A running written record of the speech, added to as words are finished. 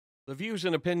The views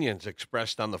and opinions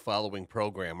expressed on the following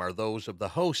program are those of the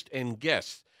host and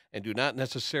guests and do not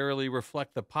necessarily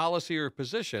reflect the policy or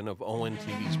position of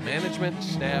ONTV's management,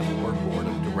 staff, or board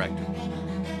of directors.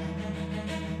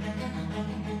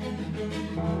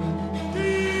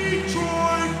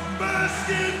 Detroit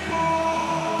basketball.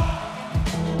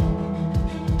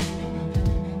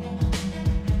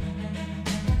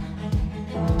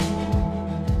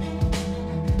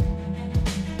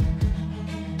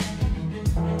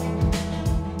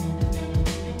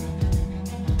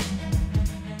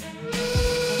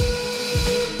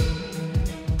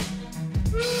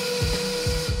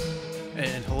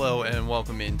 And hello and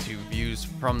welcome into Views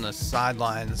from the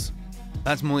Sidelines.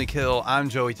 That's Malik Hill. I'm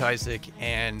Joey Tysick,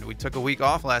 and we took a week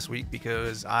off last week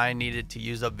because I needed to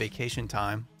use up vacation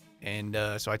time, and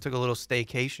so I took a little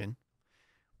staycation.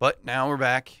 But now we're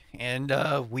back, and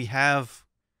we don't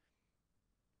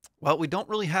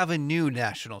really have a new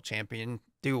national champion,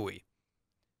 do we?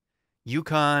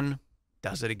 UConn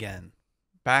does it again.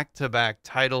 Back-to-back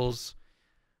titles.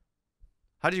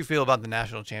 How did you feel about the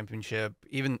national championship?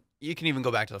 You can even go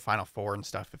back to the Final Four and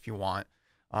stuff if you want.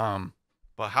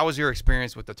 But how was your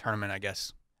experience with the tournament, I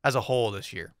guess, as a whole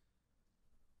this year?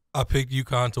 I picked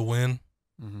UConn to win.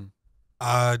 Mm-hmm.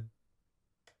 I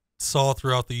saw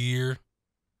throughout the year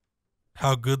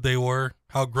how good they were,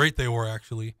 how great they were,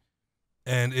 actually.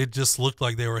 And it just looked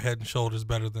like they were head and shoulders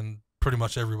better than pretty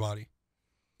much everybody,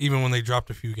 even when they dropped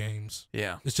a few games.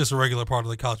 Yeah. It's just a regular part of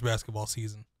the college basketball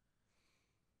season.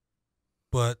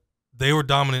 But they were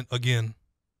dominant again.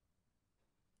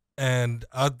 And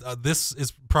this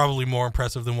is probably more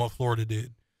impressive than what Florida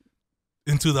did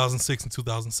in 2006 and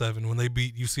 2007 when they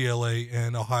beat UCLA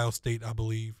and Ohio State, I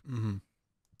believe,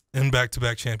 in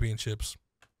back-to-back championships.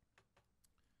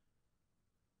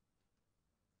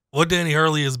 What Danny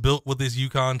Hurley has built with this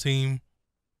UConn team,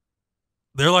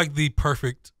 they're like the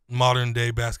perfect modern-day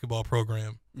basketball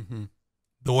program. Mm-hmm.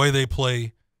 The way they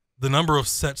play, the number of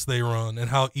sets they run,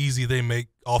 and how easy they make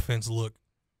offense look.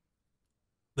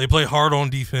 They play hard on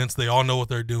defense. They all know what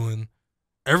they're doing.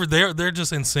 They're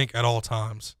just in sync at all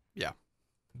times. Yeah.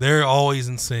 They're always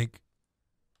in sync.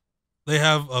 They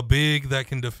have a big that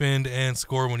can defend and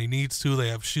score when he needs to. They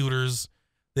have shooters.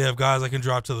 They have guys that can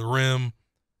drop to the rim.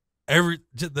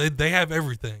 They have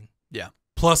everything. Yeah.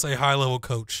 Plus a high-level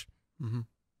coach. Mm-hmm.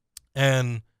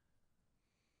 And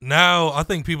now I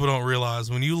think people don't realize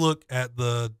when you look at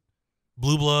the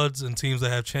Blue Bloods and teams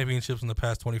that have championships in the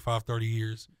past 25, 30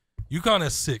 years, UConn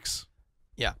has 6.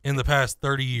 Yeah. In the past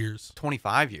 30 years.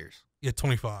 25 years. Yeah,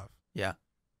 25. Yeah.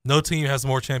 No team has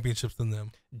more championships than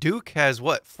them. Duke has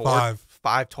what? 5.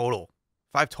 5 total.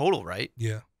 5 total, right?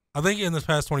 Yeah. I think in this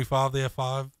past 25 they have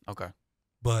 5. Okay.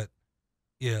 But,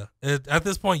 yeah. At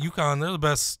this point, UConn, they're the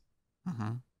best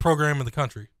program in the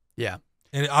country. Yeah.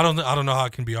 And I don't know how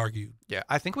it can be argued. Yeah.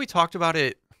 I think we talked about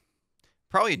it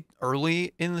probably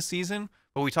early in the season,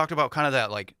 but we talked about kind of that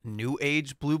like new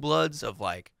age Blue Bloods of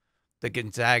like the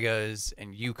Gonzagas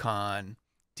and UConn,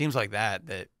 teams like that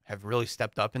have really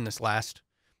stepped up in this last,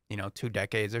 2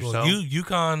 decades or so.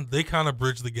 UConn, they kind of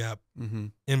bridge the gap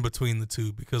in between the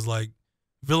two because like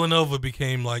Villanova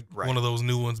became like one of those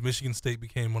new ones. Michigan State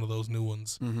became one of those new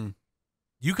ones.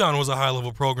 UConn was a high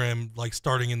level program like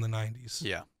starting in the 90s.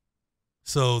 Yeah.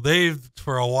 So they've,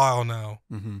 for a while now,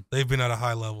 they've been at a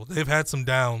high level. They've had some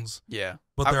downs. Yeah.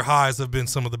 But their highs have been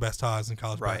some of the best highs in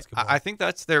college basketball. I think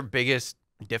that's their biggest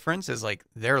difference is like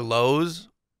their lows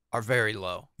are very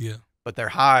low. Yeah. But their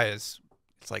highs,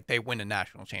 it's like they win a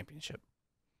national championship.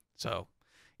 So,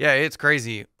 yeah, it's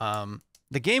crazy.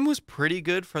 The game was pretty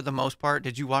good for the most part.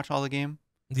 Did you watch all the game?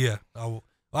 Yeah.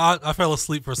 I fell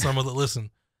asleep for some of it.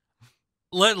 Listen,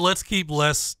 let's keep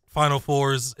less Final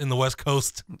Fours in the West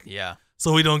Coast. Yeah.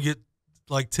 So we don't get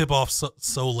like tip-off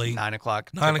so late. 9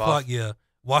 o'clock. 9 o'clock, yeah.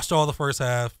 Watched all the first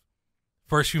half,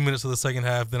 first few minutes of the second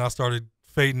half. Then I started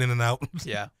fading in and out.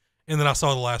 Yeah. And then I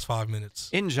saw the last 5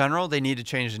 minutes. In general, they need to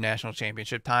change the national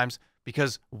championship times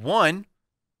because, one,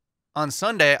 on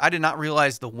Sunday, I did not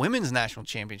realize the women's national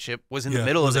championship was in the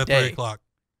middle of the day. 3 o'clock.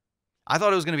 I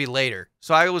thought it was going to be later.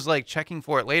 So I was like checking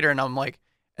for it later, and I'm like,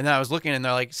 and then I was looking, and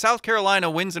they're like, South Carolina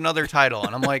wins another title.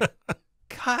 And I'm like,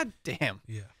 God damn.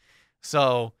 Yeah.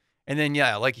 So, and then,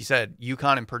 yeah, like you said,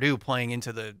 UConn and Purdue playing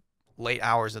into the late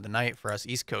hours of the night for us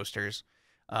East Coasters.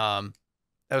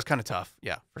 That was kind of tough.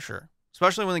 Yeah, for sure.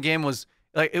 Especially when the game was,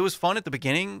 like, it was fun at the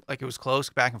beginning. Like, it was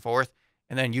close, back and forth.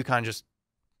 And then UConn just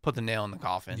put the nail in the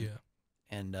coffin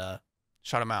and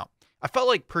shut them out. I felt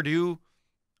like Purdue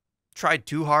tried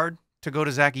too hard to go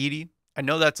to Zach Edey. I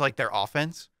know that's, like, their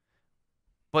offense.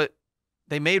 But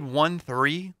they made 1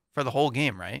 3 for the whole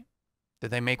game, right?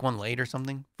 Did they make one late or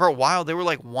something? For a while, they were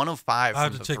like 1 of 5 I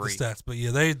have from to the check three. the stats, but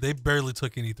yeah, they barely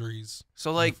took any threes So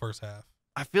in like the first half.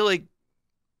 I feel like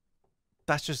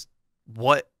that's just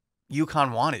what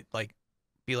UConn wanted. Like,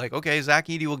 be like, okay, Zach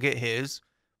Edey will get his,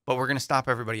 but we're gonna stop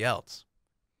everybody else.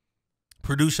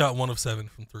 Purdue shot 1 of 7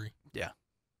 from 3. Yeah,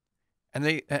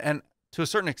 and to a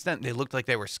certain extent, they looked like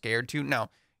they were scared to. Now,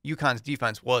 UConn's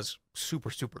defense was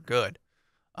super good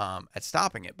at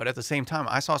stopping it, but at the same time,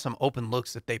 I saw some open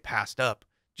looks that they passed up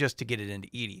just to get it into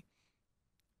Edey.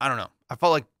 I don't know. I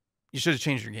felt like you should have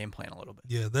changed your game plan a little bit.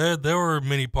 Yeah, there were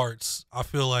many parts. I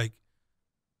feel like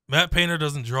Matt Painter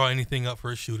doesn't draw anything up for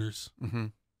his shooters. Mm-hmm.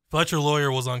 Fletcher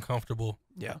Lawyer was uncomfortable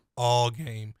Yeah. all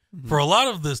game. Mm-hmm. For a lot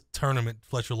of this tournament,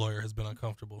 Fletcher Lawyer has been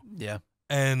uncomfortable. Yeah.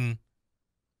 And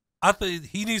I think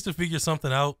he needs to figure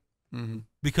something out Mm-hmm.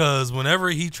 because whenever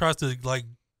he tries to, like,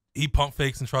 he pump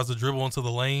fakes and tries to dribble into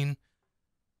the lane,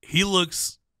 he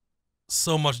looks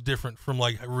so much different from,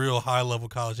 like, real high-level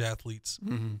college athletes.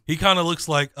 Mm-hmm. He kind of looks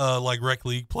like rec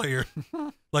league player.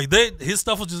 Like, his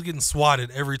stuff was just getting swatted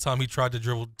every time he tried to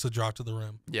dribble to drop to the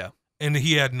rim. Yeah. And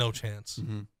he had no chance.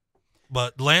 Mm-hmm.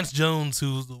 But Lance Jones,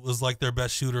 who was like their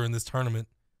best shooter in this tournament,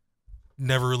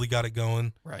 never really got it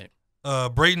going. Right.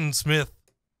 Braden Smith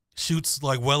shoots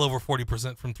like well over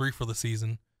 40% from 3 for the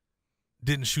season.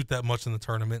 Didn't shoot that much in the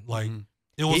tournament. Like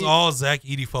it was all Zach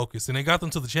Edey focused, and it got them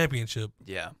to the championship.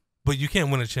 Yeah. But you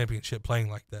can't win a championship playing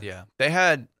like that. Yeah. They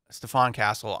had Stephon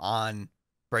Castle on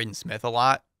Braden Smith a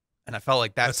lot, and I felt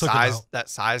like that took him out.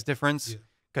 size difference,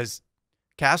 because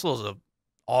Castle is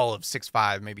all of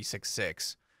 6'5", maybe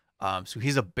 6'6". So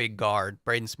he's a big guard.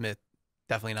 Braden Smith,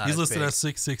 definitely not. He's as listed big. as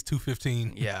 6'6",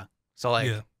 215. Yeah. So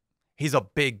like he's a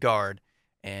big guard,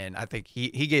 and I think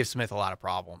he gave Smith a lot of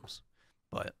problems.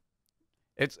 But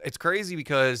it's crazy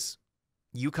because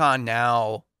UConn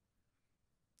now,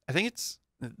 I think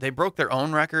they broke their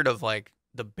own record of like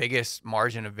the biggest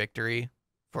margin of victory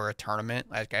for a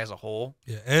tournament like as a whole.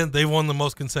 Yeah, and they won the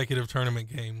most consecutive tournament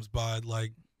games by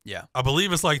like I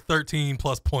believe it's like 13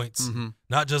 plus points. Mm-hmm.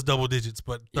 Not just double digits,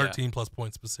 but 13 plus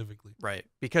points specifically. Right.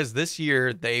 Because this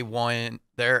year they won,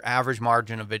 their average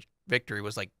margin of victory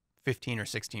was like 15 or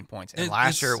 16 points. And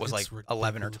last year it was like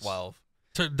 11 or 12.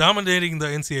 Dominating the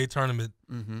NCAA tournament,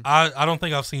 I don't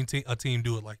think I've seen a team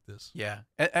do it like this. Yeah.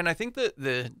 And I think that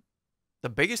the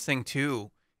biggest thing too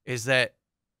is that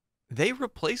they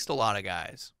replaced a lot of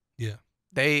guys. Yeah.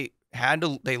 They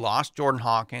lost Jordan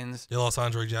Hawkins. They lost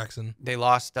Andre Jackson. They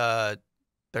lost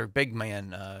their big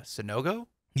man, Sanogo.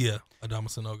 Yeah, Adama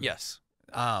Sanogo. Yes.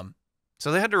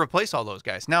 So they had to replace all those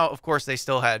guys. Now, of course, they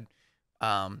still had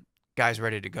guys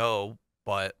ready to go,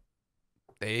 but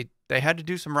they had to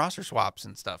do some roster swaps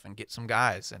and stuff and get some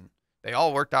guys, and they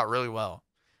all worked out really well.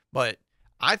 But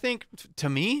I think, to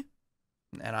me,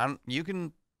 and you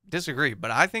can disagree,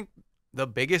 but I think the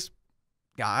biggest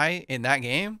guy in that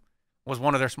game was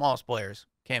one of their smallest players,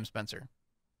 Cam Spencer,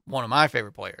 one of my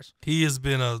favorite players. He has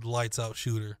been a lights-out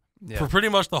shooter for pretty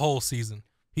much the whole season.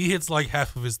 He hits like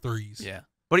half of his threes. Yeah.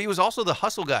 But he was also the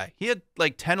hustle guy. He had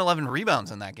like 10, 11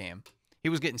 rebounds in that game. He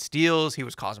was getting steals. He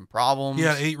was causing problems. He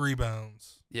had 8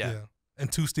 rebounds. Yeah.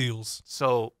 And 2 steals.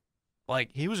 So, like,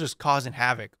 he was just causing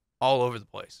havoc all over the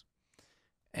place.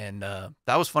 And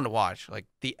that was fun to watch. Like,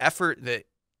 the effort that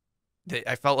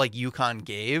I felt like UConn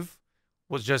gave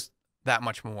was just that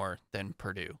much more than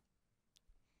Purdue.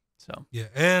 So yeah,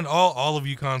 and all of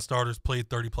UConn starters played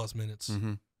 30-plus minutes.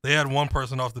 Mm-hmm. They had one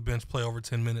person off the bench play over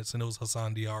 10 minutes, and it was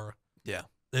Hassan Diarra. Yeah.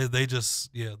 They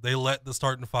just, they let the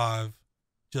starting 5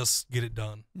 just get it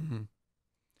done. Mm-hmm.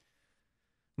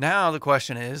 Now the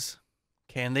question is,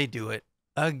 can they do it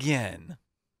again?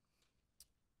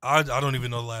 I don't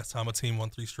even know the last time a team won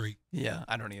 3 straight. Yeah,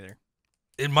 I don't either.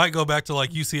 It might go back to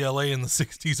like UCLA in the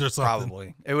 60s or something.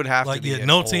 Probably. It would have to be. Yeah,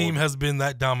 no team has been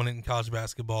that dominant in college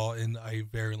basketball in a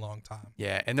very long time.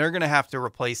 Yeah, and they're going to have to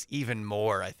replace even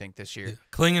more, I think, this year. Yeah.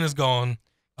 Klingon is gone.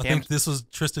 I think this was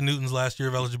Tristan Newton's last year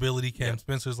of eligibility, Cam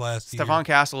Spencer's last year. Stephon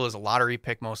Castle is a lottery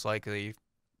pick most likely.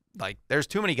 Like, there's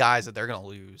too many guys that they're going to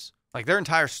lose. Like, their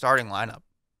entire starting lineup,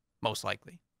 most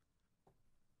likely.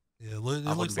 Yeah, it I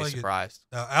looks wouldn't be like surprised.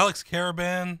 Alex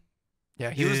Caravan.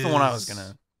 Yeah, he was the one I was going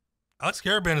to. Alex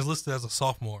Caravan is listed as a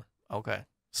sophomore. Okay.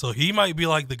 So he might be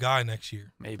like the guy next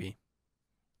year. Maybe.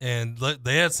 And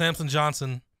they had Samson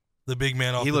Johnson, the big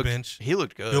man off the bench. He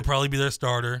looked good. He'll probably be their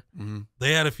starter. Mm-hmm.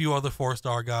 They had a few other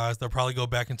 4-star guys. They'll probably go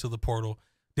back into the portal.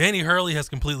 Danny Hurley has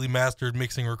completely mastered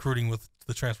mixing recruiting with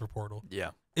the transfer portal.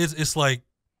 Yeah. It's like,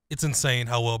 it's insane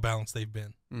how well balanced they've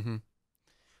been.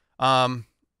 Mm-hmm.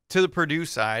 To the Purdue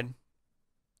side,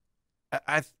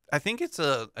 I think it's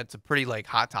a pretty like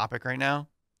hot topic right now.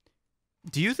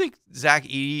 Do you think Zach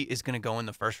Edey is going to go in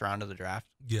the first round of the draft?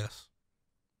 Yes.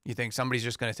 You think somebody's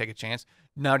just going to take a chance?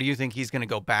 Now, do you think he's going to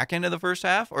go back into the first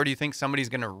half, or do you think somebody's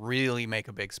going to really make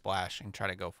a big splash and try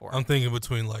to go for it? I'm thinking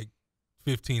between like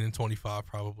 15 and 25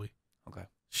 probably. Okay.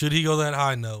 Should he go that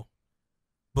high? No.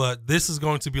 But this is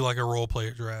going to be like a role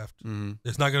player draft. Mm-hmm.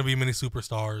 There's not going to be many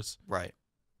superstars. Right.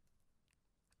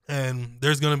 And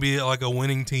there's going to be like a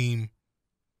winning team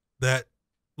that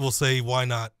will say, why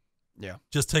not? Yeah.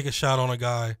 Just take a shot on a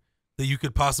guy that you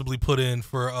could possibly put in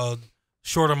for a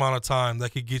short amount of time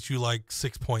that could get you like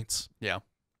 6 points. Yeah.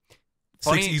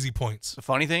 6 easy points. The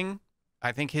funny thing,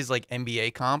 I think his like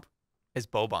NBA comp is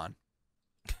Boban.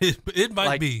 It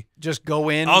might be. Just go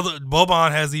in. Although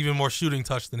Boban has even more shooting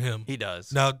touch than him. He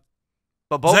does. Now,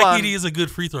 but Boban, Zach Edey is a good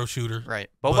free throw shooter. Right.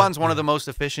 Boban's one of the most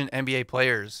efficient NBA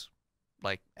players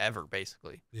like ever,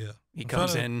 basically. Yeah. He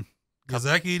comes in.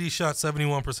 Zach Edey shot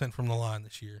 71% from the line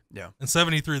this year. Yeah. And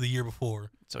 73 the year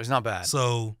before. So he's not bad.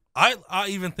 So I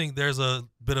even think there's a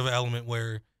bit of an element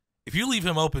where if you leave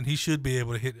him open, he should be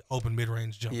able to hit open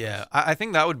mid-range jumpers. Yeah, I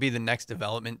think that would be the next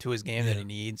development to his game that he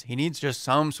needs. He needs just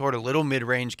some sort of little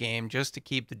mid-range game just to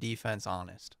keep the defense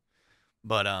honest.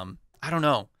 But I don't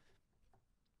know.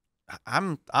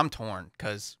 I'm torn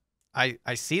because I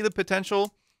see the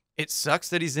potential. It sucks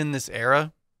that he's in this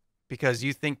era because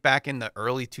you think back in the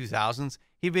early 2000s,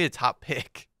 he'd be a top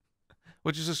pick,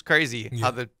 which is just crazy how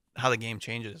the game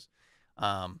changes.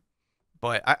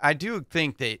 But I do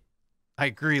think that I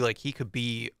agree, like, he could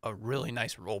be a really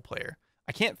nice role player.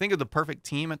 I can't think of the perfect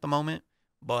team at the moment,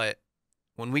 but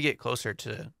when we get closer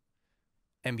to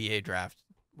NBA draft,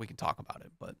 we can talk about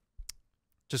it. But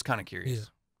just kind of curious. Yeah.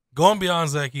 Going beyond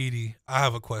Zach Edey, I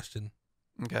have a question.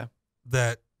 Okay.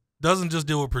 That doesn't just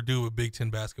deal with Purdue, with Big Ten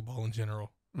basketball in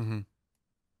general. Mm-hmm.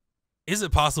 Is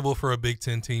it possible for a Big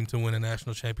Ten team to win a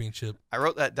national championship? I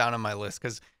wrote that down on my list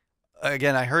because,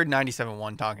 again, I heard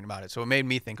 97.1 talking about it, so it made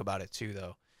me think about it too,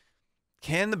 though.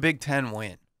 Can the Big Ten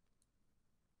win?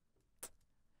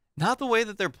 Not the way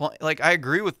that they're playing. Like, I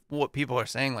agree with what people are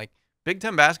saying. Like, Big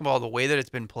Ten basketball, the way that it's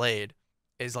been played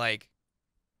is like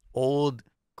old,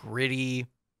 gritty,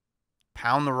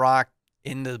 pound the rock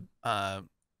in the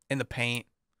paint.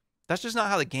 That's just not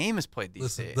how the game is played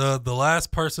these days. The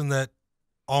last person that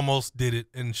almost did it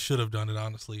and should have done it,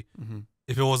 honestly,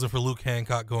 if it wasn't for Luke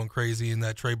Hancock going crazy in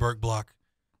that Trey Burke block,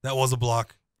 that was a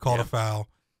block, called a foul.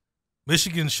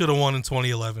 Michigan should have won in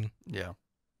 2011. Yeah.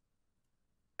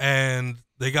 And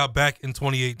they got back in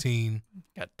 2018.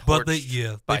 Got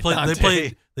torched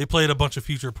but they played a bunch of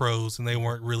future pros, and they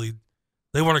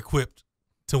weren't equipped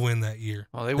to win that year.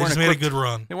 Well, they just made a good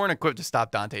run. They weren't equipped to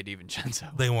stop Dante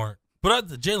DiVincenzo. They weren't. But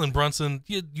Jalen Brunson,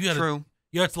 you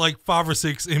had like 5 or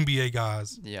 6 NBA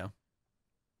guys. Yeah.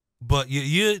 But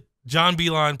John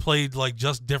Beilein played like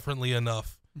just differently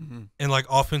enough and like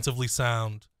offensively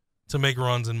sound to make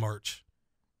runs in March.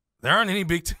 There aren't any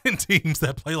Big Ten teams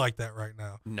that play like that right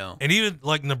now. No. And even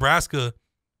like Nebraska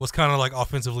was kind of like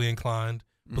offensively inclined,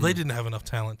 but they didn't have enough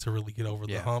talent to really get over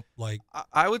the hump. Like,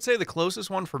 I would say the closest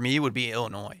one for me would be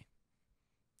Illinois.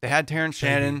 They had Terrence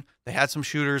Shannon. They had some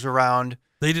shooters around.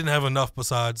 They didn't have enough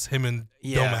besides him and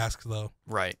Domask, though.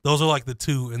 Right. Those are like the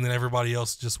two, and then everybody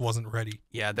else just wasn't ready.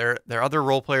 Yeah, there are other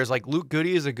role players. Like Luke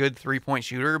Goody is a good 3-point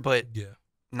shooter, but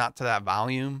not to that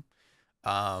volume.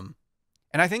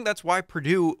 And I think that's why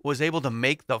Purdue was able to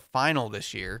make the final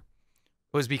this year,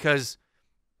 was because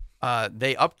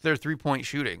they upped their 3-point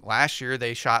shooting. Last year,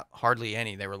 they shot hardly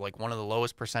any. They were like one of the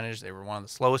lowest percentage. They were one of the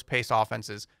slowest pace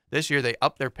offenses. This year, they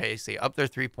upped their pace. They upped their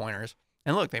 3-pointers.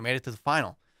 And look, they made it to the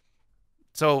final.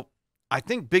 So I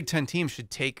think Big Ten teams should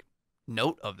take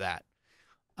note of that.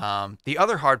 The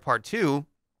other hard part, too,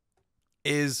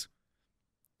 is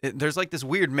there's like this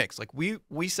weird mix. Like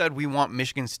we said we want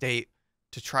Michigan State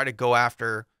to try to go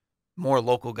after more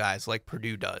local guys like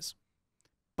Purdue does.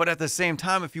 But at the same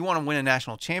time, if you want to win a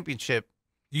national championship,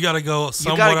 you got to go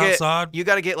somewhat outside. You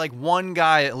got to get like one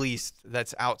guy at least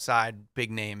that's outside,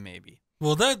 big name maybe.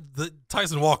 Well,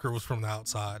 Tyson Walker was from the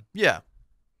outside. Yeah.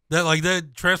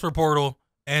 That transfer portal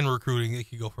and recruiting, it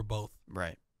could go for both.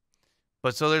 Right.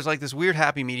 But so there's like this weird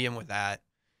happy medium with that.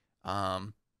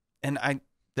 And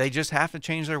they just have to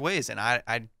change their ways. And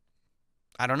I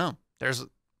don't know.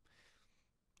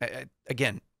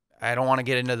 Again, I don't want to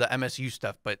get into the MSU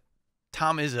stuff, but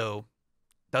Tom Izzo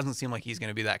doesn't seem like he's going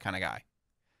to be that kind of guy.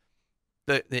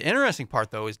 The interesting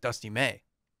part, though, is Dusty May.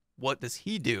 What does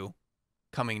he do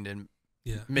coming to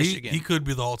Michigan? He could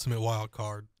be the ultimate wild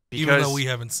card, because, even though we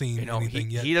haven't seen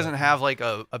anything yet. He doesn't have like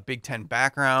a Big Ten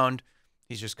background.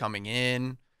 He's just coming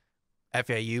in.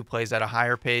 FAU plays at a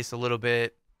higher pace a little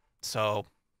bit. So,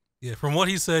 yeah, from what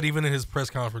he said, even in his press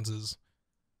conferences,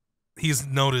 he's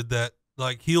noted that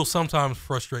like he'll sometimes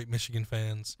frustrate Michigan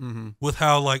fans Mm-hmm. with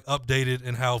how like updated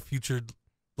and how future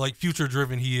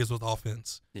driven he is with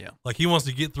offense. Yeah. Like he wants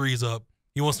to get threes up.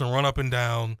 He wants to run up and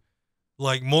down.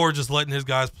 Like more just letting his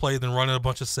guys play than running a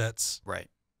bunch of sets. Right.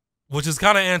 Which is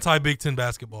kind of anti-Big Ten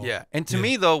basketball. Yeah. And to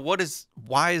me though, why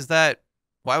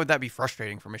would that be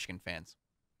frustrating for Michigan fans?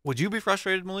 Would you be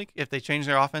frustrated, Malik, if they changed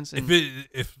their offense? If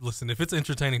it's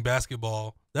entertaining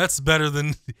basketball, that's better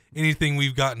than anything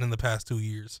we've gotten in the past 2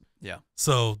 years. Yeah.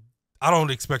 So I don't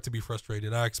expect to be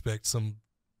frustrated. I expect some,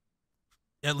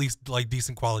 at least like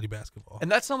decent quality basketball.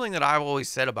 And that's something that I've always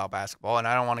said about basketball, and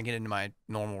I don't want to get into my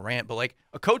normal rant, but like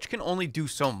a coach can only do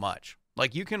so much.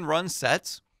 Like you can run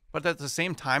sets, but at the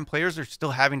same time, players are still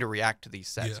having to react to these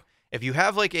sets. Yeah. If you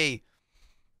have like it's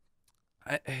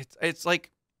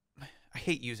like, I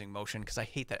hate using motion because I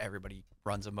hate that everybody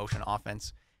runs a motion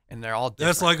offense and they're all different.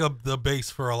 That's like the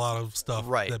base for a lot of stuff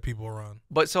Right. that people run.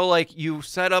 But so like you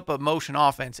set up a motion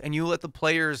offense and you let the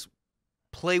players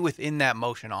play within that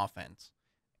motion offense.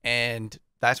 And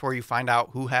that's where you find out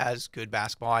who has good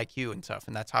basketball IQ and stuff.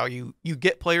 And that's how you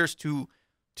get players to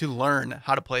learn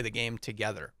how to play the game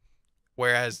together.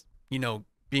 Whereas,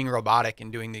 being robotic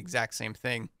and doing the exact same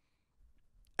thing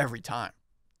every time.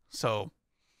 So,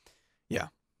 yeah,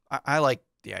 I like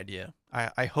the idea.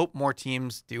 I hope more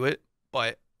teams do it.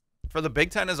 But for the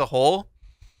Big Ten as a whole,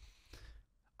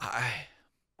 I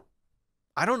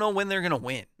don't know when they're going to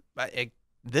win.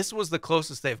 This was the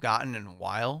closest they've gotten in a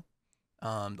while.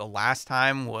 The last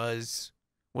time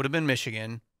would have been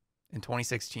Michigan in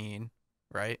 2016,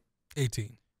 right?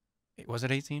 18. Was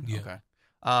it 18? Yeah.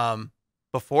 Okay.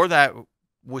 Before that,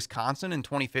 Wisconsin in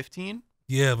 2015.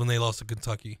 Yeah, when they lost to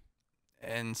Kentucky.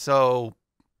 And so,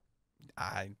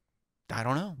 I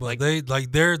don't know. But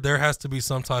there has to be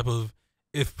some type of,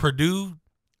 if Purdue,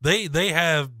 they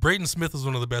have, Braden Smith is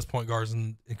one of the best point guards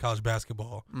in college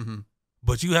basketball. Mm-hmm.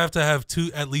 But you have to have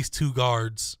at least two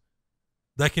guards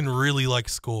that can really like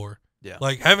score. Yeah.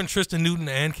 Like having Tristan Newton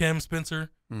and Cam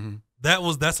Spencer, Mm-hmm.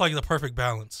 that's like the perfect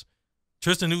balance.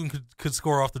 Tristan Newton could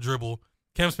score off the dribble.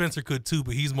 Cam Spencer could too,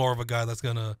 but he's more of a guy that's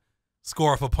gonna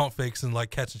score off of pump fakes and like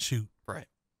catch and shoot. Right.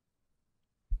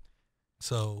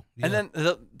 So yeah. And then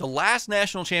the last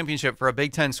national championship for a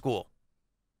Big Ten school.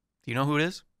 Do you know who it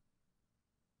is?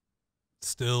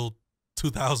 Still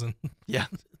 2000. Yeah.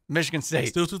 Michigan State.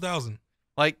 Still 2000.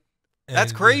 Like, And,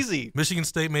 that's crazy. Michigan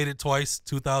State made it twice,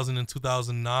 2000 and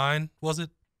 2009, was it?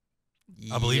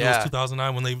 I believe it was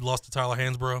 2009 when they lost to Tyler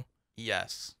Hansbrough.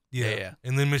 Yes. Yeah. Yeah.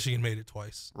 And then Michigan made it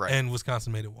twice. Right. And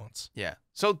Wisconsin made it once. Yeah.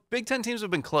 So Big Ten teams have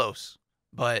been close,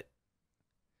 but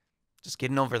just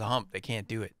getting over the hump, they can't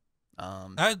do it.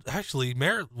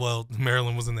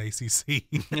 Maryland was in the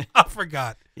ACC. I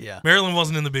forgot. Yeah. Maryland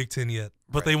wasn't in the Big Ten yet,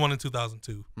 but Right. they won in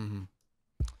 2002. Mm-hmm.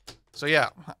 So, yeah,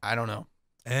 I don't know.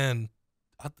 And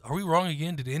are we wrong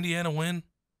again? Did Indiana win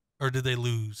or did they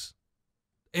lose?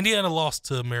 Indiana lost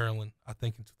to Maryland, I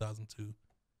think, in 2002.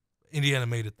 Indiana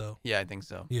made it, though. Yeah, I think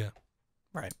so. Yeah.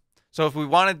 Right. So if we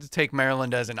wanted to take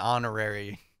Maryland as an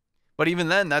honorary, but even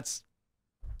then, that's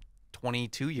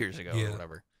 22 years ago or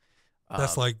whatever.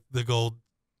 That's like the gold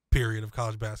period of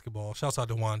college basketball. Shouts out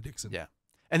to Juan Dixon. Yeah.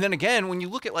 And then again, when you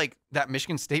look at like that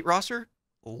Michigan State roster,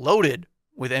 loaded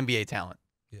with NBA talent.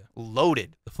 Yeah.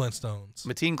 Loaded. The Flintstones.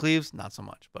 Mateen Cleaves, not so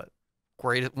much, but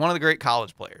great. One of the great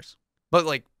college players. But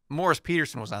like Morris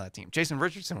Peterson was on that team. Jason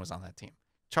Richardson was on that team.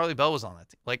 Charlie Bell was on that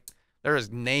team. Like there is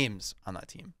names on that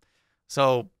team.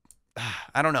 So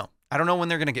I don't know. I don't know when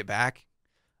they're going to get back.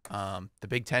 The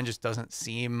Big Ten just doesn't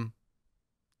seem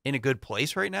in a good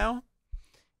place right now.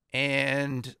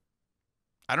 And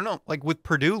I don't know, like with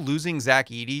Purdue losing Zach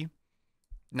Edey,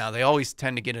 now they always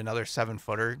tend to get another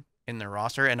 7-footer in their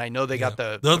roster. And I know they got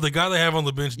the guy they have on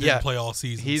the bench didn't play all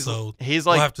season. He's like,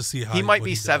 we'll have to see how he might what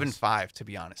be he 7'5", to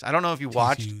be honest. I don't know if you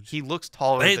watched. huge. He looks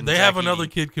taller than They Zach have another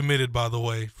Edey. kid committed, by the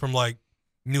way, from like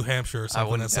New Hampshire or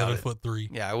something that's 7'3".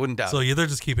 Yeah, I wouldn't doubt. So it. yeah, they're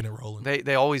just keeping it rolling.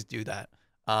 They always do that.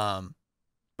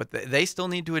 But they still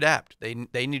need to adapt. They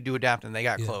need to adapt, and they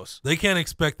got close. They can't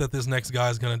expect that this next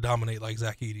guy is going to dominate like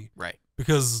Zach Edey. Right.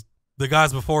 Because the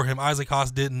guys before him, Isaac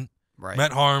Haas didn't. Right.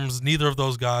 Matt Harms, neither of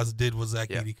those guys did what Zach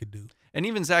Edey could do. And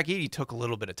even Zach Edey took a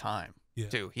little bit of time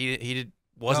too. He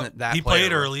wasn't that. He player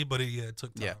played early, but it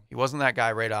took time. Yeah, he wasn't that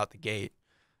guy right out the gate.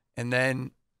 And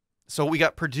then, so we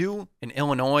got Purdue and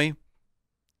Illinois.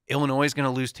 Illinois is going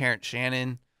to lose Terrence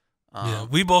Shannon.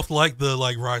 We both like the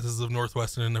rises of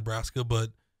Northwestern and Nebraska, but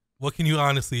what can you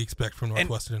honestly expect from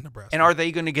Northwestern and Nebraska? And are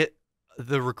they going to get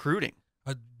the recruiting?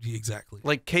 Exactly.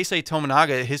 Like Keisei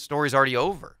Tominaga, his story's already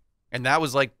over. And that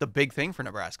was like the big thing for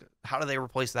Nebraska. How do they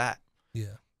replace that?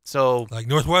 Yeah. So Like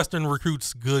Northwestern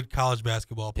recruits good college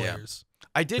basketball Yeah. players.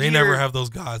 I did. They hear, never have those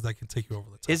guys that can take you over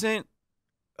the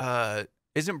top.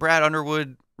 Isn't Brad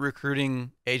Underwood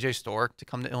recruiting AJ Stork to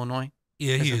come to Illinois?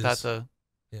 Yeah, he is. That's a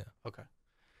Yeah. Okay.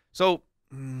 So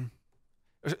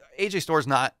AJ Stork's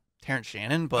not Terrence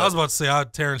Shannon, but I was about to say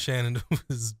Terrence Shannon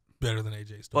is better than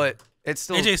AJ Storr. but it's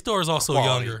still AJ Storr is also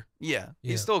quality. younger. Yeah,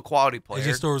 Yeah. he's still a quality player.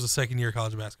 AJ Storr was a second-year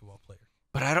college basketball player.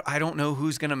 But I don't know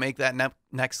who's going to make that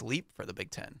next leap for the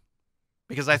Big Ten,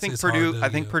 because I think It's Purdue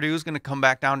hard to, Purdue's going to come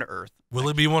back down to earth. Will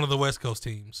it be one of the West Coast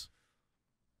teams?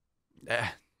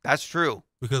 That's true,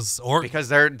 Because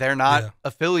they're not Yeah.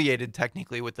 affiliated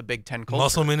technically with the Big Ten culture.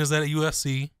 Musselman is at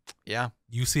USC. Yeah,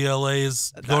 UCLA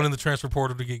is going in the transfer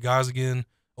portal to get guys again.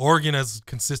 Oregon has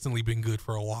consistently been good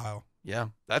for a while. yeah.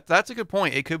 That's a good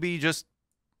point. It could be just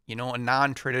a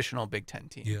non-traditional Big Ten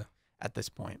team. Yeah. At this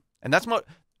point, and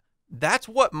that's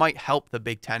what might help the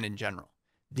Big Ten in general.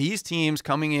 These teams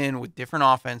coming in with different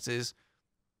offenses,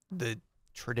 the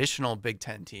traditional Big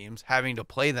Ten teams having to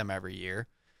play them every year,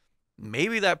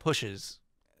 maybe that pushes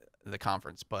the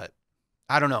conference. But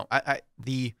I don't know.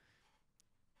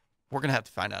 We're gonna have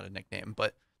to find out a nickname,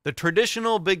 but the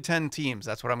traditional Big Ten teams,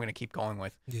 that's what I'm gonna keep going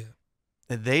with. Yeah.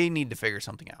 They need to figure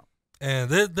something out. And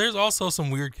there's also some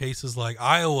weird cases like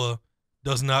Iowa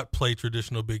does not play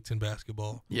traditional Big Ten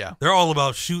basketball. Yeah, They're all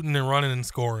about shooting and running and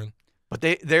scoring. but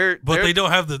they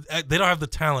don't have the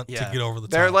talent to get over the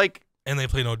top. They're like and they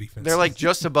play no defense. They're like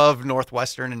just above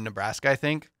Northwestern and Nebraska, I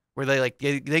think, where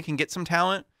they can get some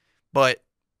talent, but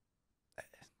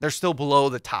they're still below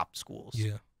the top schools.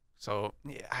 Yeah. So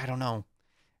yeah, I don't know.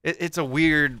 It's a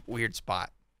weird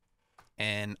spot,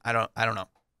 and I don't know.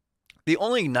 The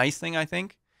only nice thing I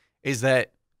think is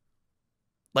that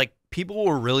like people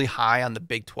were really high on the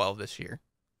Big 12 this year.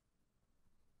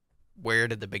 Where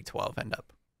did the Big 12 end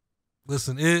up?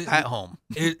 Listen, At home.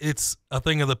 It's a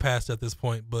thing of the past at this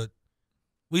point, but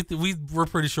we're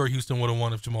pretty sure Houston would have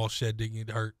won if Jamal Shedd didn't get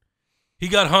hurt. He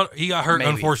got hurt, Maybe.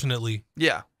 unfortunately,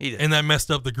 Yeah, he did. and that messed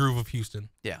up the groove of Houston.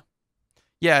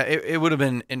 Yeah, it would have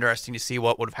been interesting to see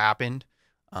what would have happened.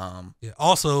 Yeah.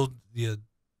 Also,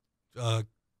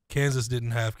 Kansas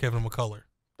didn't have Kevin McCullough.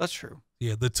 That's true.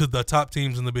 Yeah, the top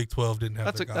teams in the Big 12 didn't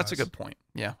have their guys. That's a good point.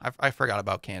 Yeah, I forgot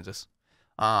about Kansas.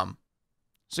 So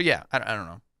yeah, I don't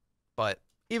know, but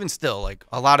even still, like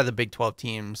a lot of the Big 12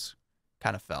 teams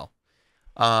kind of fell.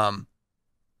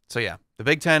 So yeah, the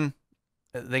Big 10,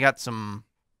 they got some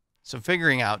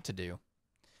figuring out to do.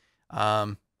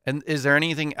 And is there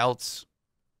anything else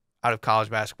out of college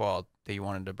basketball that you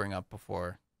wanted to bring up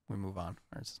before we move on?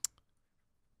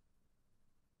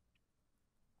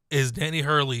 Is Danny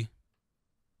Hurley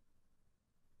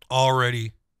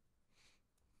already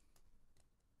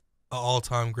an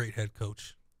all-time great head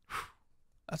coach?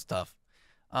 That's tough.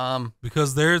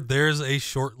 Because there's a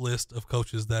short list of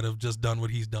coaches that have just done what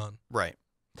he's done. Right.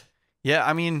 Yeah,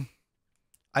 I mean,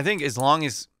 I think as long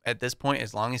as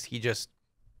he just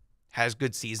has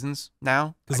good seasons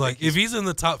now. Because like if he's in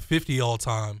the top 50 all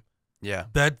time, yeah,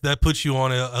 that puts you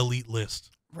on an elite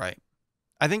list. Right.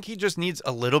 I think he just needs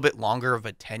a little bit longer of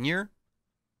a tenure,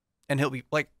 and he'll be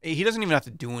like, he doesn't even have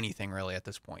to do anything really at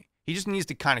this point. He just needs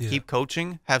to kind of keep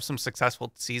coaching, have some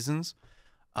successful seasons,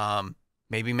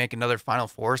 maybe make another Final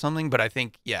Four or something. But I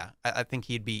think, I think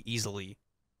he'd be easily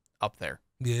up there.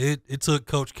 Yeah, it took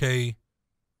Coach K.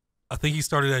 I think he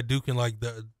started at Duke in like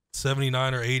the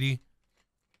 79 or 80.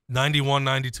 91,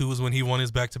 92 was when he won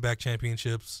his back-to-back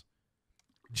championships.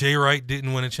 Jay Wright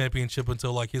didn't win a championship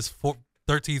until like his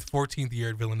 13th, 14th year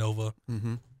at Villanova.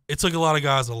 Mm-hmm. It took a lot of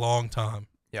guys a long time.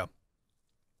 Yeah.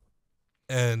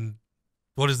 And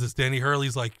what is this? Danny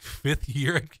Hurley's like 5th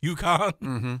year at UConn?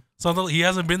 Mm-hmm. Something. He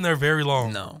hasn't been there very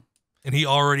long. No. And he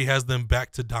already has them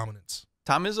back to dominance.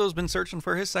 Tom Izzo's been searching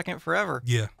for his second forever.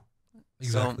 Yeah,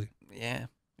 exactly. So, yeah.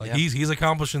 Like he's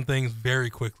accomplishing things very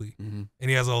quickly, and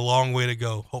he has a long way to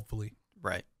go. Hopefully,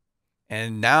 right.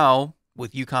 And now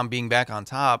with UConn being back on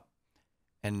top,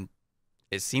 and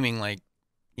it's seeming like,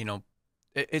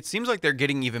 it seems like they're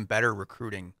getting even better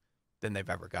recruiting than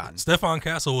they've ever gotten. Stephon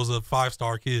Castle was a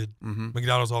 5-star kid,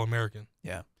 McDonald's All-American.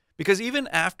 Yeah, because even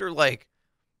after like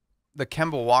the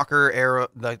Kemba Walker era,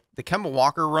 the Kemba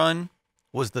Walker run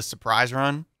was the surprise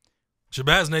run.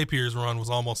 Shabazz Napier's run was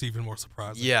almost even more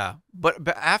surprising. Yeah, but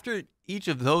after each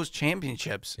of those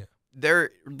championships,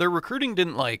 their recruiting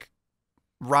didn't like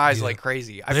rise like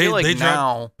crazy. I feel like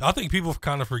now, I think people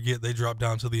kind of forget they dropped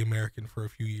down to the American for a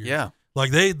few years. Yeah,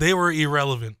 like they were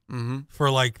irrelevant for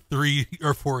like 3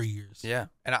 or 4 years. Yeah,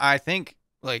 and I think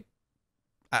like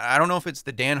I don't know if it's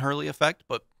the Dan Hurley effect,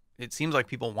 but it seems like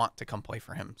people want to come play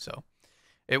for him. So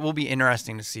it will be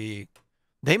interesting to see.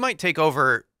 They might take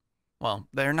over Well,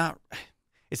 they're not.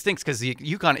 It stinks because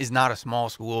UConn is not a small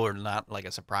school or not like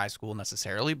a surprise school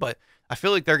necessarily, but I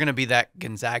feel like they're going to be that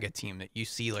Gonzaga team that you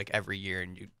see like every year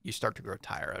and you start to grow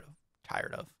tired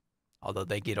of. Although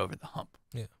they get over the hump.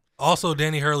 Yeah. Also,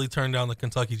 Danny Hurley turned down the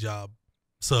Kentucky job,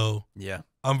 so yeah,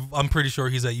 I'm pretty sure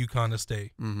he's at UConn to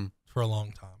stay for a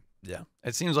long time. Yeah,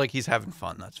 it seems like he's having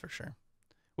fun. That's for sure,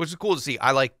 which is cool to see.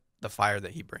 I like the fire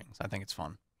that he brings. I think it's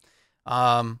fun.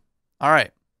 All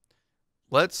right.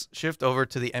 Let's shift over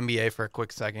to the NBA for a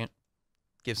quick second.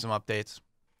 Give some updates.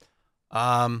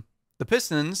 The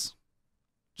Pistons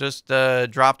just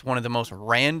dropped one of the most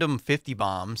random 50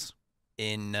 bombs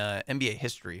in NBA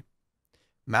history.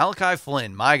 Malachi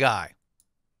Flynn, my guy.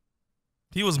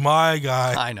 He was my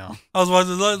guy. I know. I was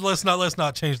about to, let's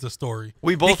not change the story.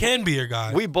 He can be your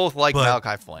guy. We both like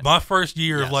Malachi Flynn. My first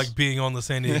year of like being on the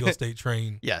San Diego State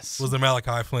train was the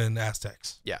Malachi Flynn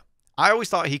Aztecs. Yeah. I always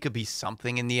thought he could be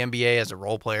something in the NBA as a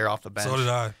role player off the bench. So did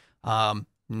I.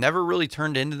 Never really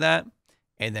turned into that.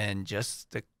 And then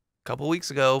just a couple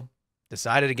weeks ago,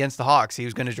 decided against the Hawks he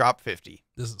was going to drop 50.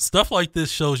 Stuff like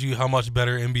this shows you how much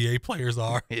better NBA players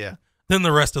are than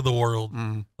the rest of the world.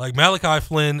 Like Malachi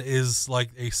Flynn is like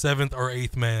a 7th or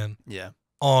 8th man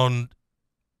on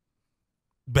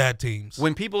bad teams.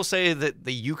 When people say that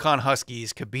the UConn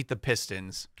Huskies could beat the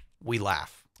Pistons, we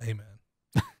laugh. Amen.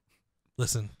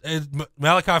 Listen,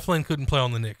 Malachi Flynn couldn't play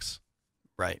on the Knicks.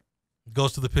 Right.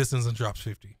 Goes to the Pistons and drops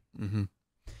 50.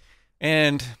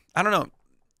 And I don't know.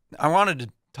 I wanted to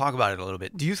talk about it a little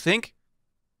bit. Do you think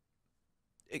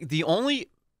the only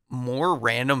more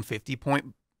random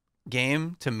 50-point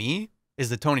game to me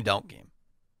is the Tony Delk game?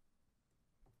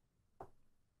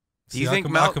 Do you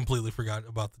think I completely forgot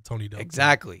about the Tony Delk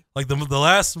Exactly. game. Like the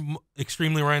last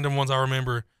extremely random ones I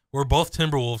remember were both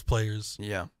Timberwolves players.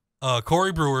 Yeah.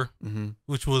 Corey Brewer,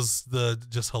 which was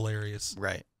just hilarious.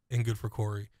 Right. And good for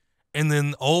Corey. And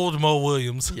then old Mo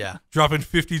Williams dropping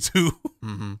 52.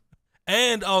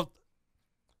 And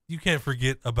you can't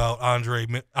forget about Andre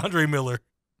Miller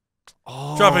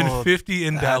dropping 50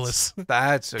 in Dallas.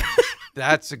 That's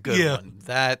a good one.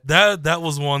 That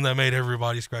was one that made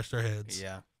everybody scratch their heads.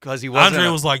 Yeah. Because Andre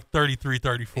was like 33,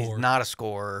 34. He's not a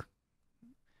scorer.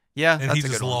 Yeah. And he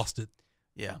just lost it.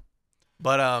 Yeah.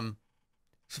 But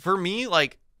for me,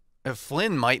 like,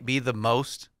 Flynn might be the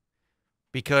most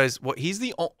because he's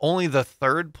the only the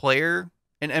third player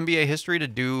in NBA history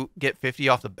to get 50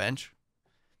 off the bench.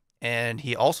 And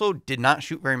he also did not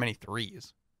shoot very many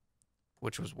threes,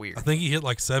 which was weird. I think he hit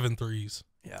like 7 threes.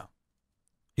 Yeah.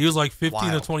 He was like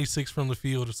 15 to 26 from the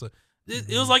field.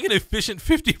 It was like an efficient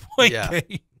 50-point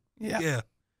game. Yeah.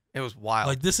 It was wild.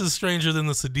 Like, this is stranger than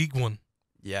the Sadiq one.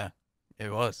 Yeah,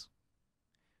 it was.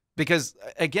 Because,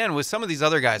 again, with some of these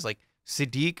other guys, like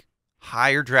Sadiq,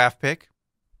 higher draft pick.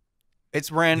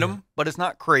 It's random, but it's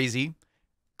not crazy.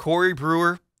 Corey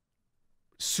Brewer,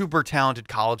 super talented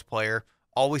college player.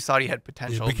 Always thought he had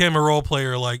potential. Became a role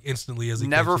player like instantly as he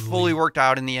never fully worked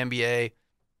out in the NBA.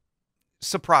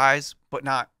 Surprise, but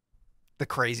not the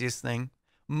craziest thing.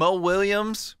 Mo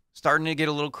Williams starting to get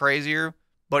a little crazier,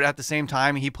 but at the same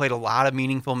time, he played a lot of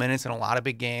meaningful minutes in a lot of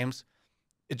big games.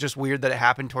 It's just weird that it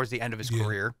happened towards the end of his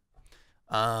career.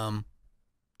 Tony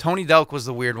Delk was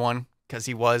the weird one because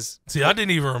he was. See, I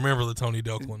didn't even remember the Tony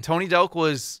Delk one. Tony Delk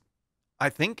was, I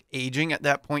think, aging at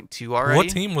that point too already. What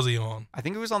team was he on? I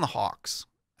think he was on the Hawks.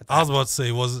 I was about to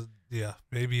say, was it? Yeah,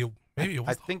 maybe it was.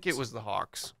 I think it was the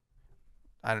Hawks.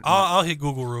 I'll hit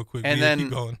Google real quick. And then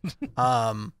keep going.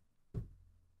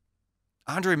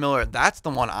 Andre Miller, that's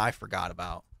the one I forgot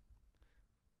about.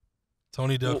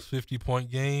 Tony Delk's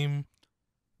 50-point game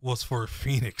was for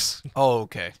Phoenix. Oh,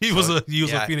 okay. He was a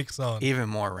Phoenix Sun. Even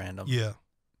more random. Yeah.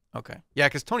 Okay. Yeah,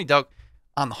 because Tony Delk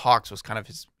on the Hawks was kind of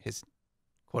his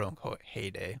quote unquote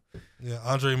heyday. Yeah,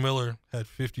 Andre Miller had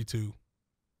 52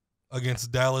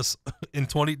 against Dallas in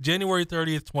January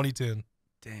 30th, 2010.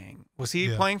 Dang. Was he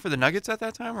playing for the Nuggets at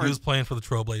that time? Or he was playing for the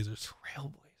Trailblazers.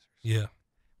 Yeah.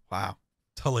 Wow.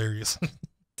 It's hilarious.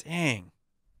 Dang.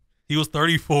 He was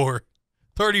 34.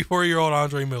 34-year-old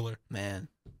Andre Miller. Man.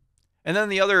 And then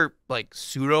the other, like,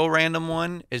 pseudo-random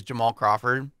one is Jamal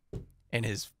Crawford in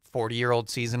his 40-year-old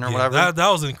season or whatever. That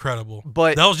was incredible.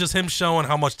 But that was just him showing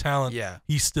how much talent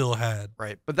he still had.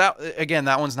 Right. But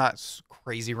that one's not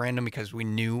crazy random because we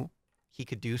knew he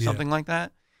could do something like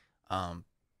that.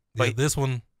 But this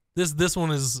one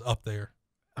is up there.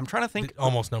 I'm trying to think.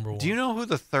 Almost number one. Do you know who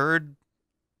the third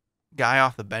guy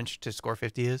off the bench to score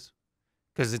 50 is?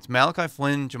 Because it's Malachi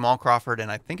Flynn, Jamal Crawford,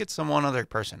 and I think it's some one other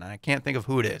person. And I can't think of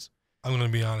who it is. I'm going to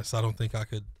be honest. I don't think I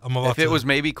could. If it was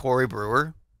maybe Corey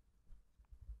Brewer.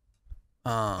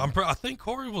 I think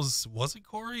Corey was it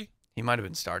Corey? He might have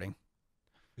been starting.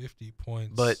 50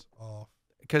 points But- off.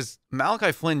 Because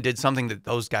Malachi Flynn did something that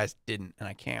those guys didn't, and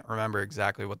I can't remember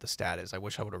exactly what the stat is. I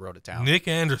wish I would have wrote it down. Nick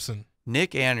Anderson.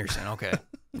 Nick Anderson. Okay.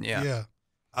 Yeah.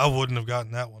 I wouldn't have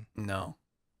gotten that one. No,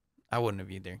 I wouldn't have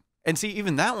either. And see,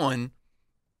 even that one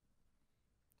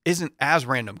isn't as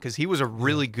random because he was a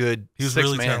really good He was sixth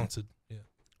really man talented. Yeah.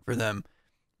 for them.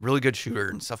 Really good shooter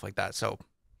and stuff like that. So,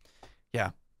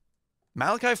 yeah.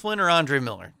 Malachi Flynn or Andre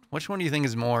Miller? Which one do you think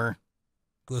is more?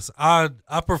 Listen, I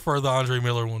prefer the Andre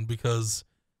Miller one because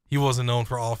he wasn't known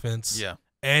for offense. Yeah.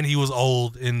 And he was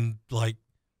old and like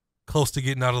close to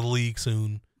getting out of the league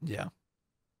soon. Yeah.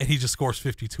 And he just scores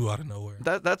 52 out of nowhere.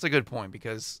 That's a good point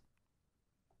because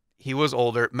he was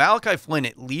older. Malachi Flynn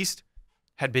at least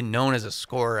had been known as a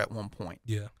scorer at one point.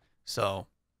 Yeah. So,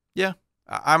 yeah,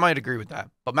 I might agree with that.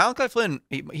 But Malachi Flynn,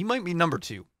 he might be number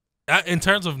 2. In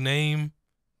terms of name,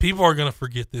 people are going to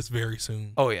forget this very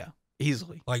soon. Oh, yeah,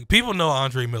 easily. Like, people know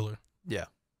Andre Miller. Yeah.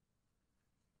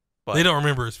 But They don't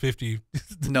remember his 50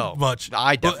 no, much.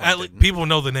 I But definitely didn't. people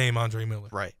know the name Andre Miller.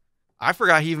 Right. I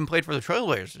forgot he even played for the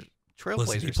Trailblazers.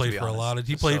 Listen, he played for a lot of.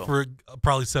 He played for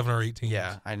probably 7 or 8 teams.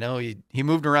 Yeah, I know he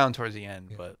moved around towards the end,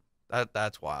 Yeah. but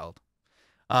that's wild.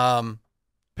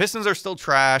 Pistons are still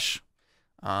trash.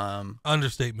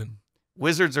 Understatement.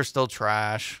 Wizards are still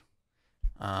trash.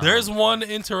 There's one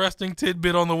interesting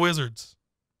tidbit on the Wizards.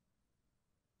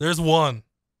 There's one.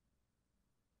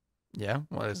 Yeah,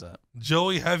 what is that?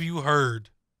 Joey, have you heard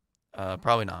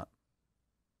Probably not.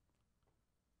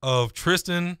 of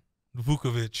Tristan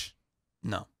Vukovic?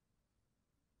 No.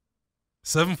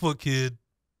 7-foot kid,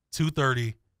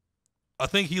 230. I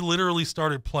think he literally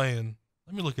started playing.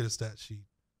 Let me look at his stat sheet.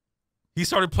 He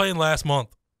started playing last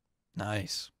month.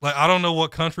 Nice. Like, I don't know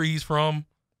what country he's from.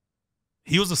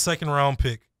 He was a 2nd-round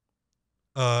pick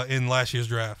in last year's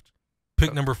draft.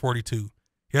 Pick number 42.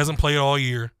 He hasn't played all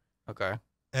year. Okay.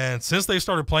 And since they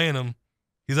started playing him,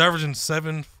 he's averaging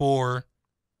 7-4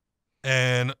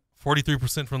 and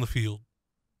 43% from the field.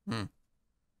 Hmm.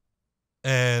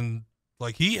 And,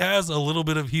 like, he has a little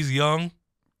bit of, he's young.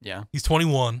 Yeah. He's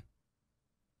 21.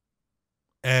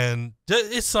 And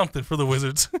it's something for the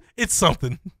Wizards. It's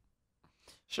something.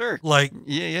 Sure. Like,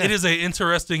 Yeah. it is an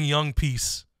interesting young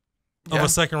piece of Yeah. a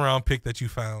 2nd-round pick that you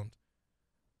found.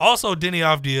 Also, Denny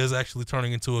Avdia is actually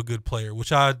turning into a good player,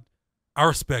 which I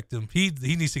respect him. He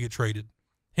needs to get traded.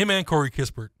 Him and Corey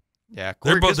Kispert. Yeah.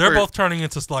 They're Kispert- both turning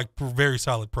into like very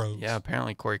solid pros. Yeah,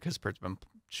 apparently Corey Kispert's been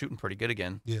shooting pretty good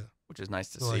again, Yeah. which is nice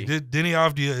to So, see. like, Denny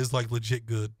Avdia is like legit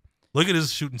good. Look at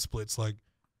his shooting splits. Like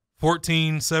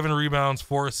 14, 7 rebounds,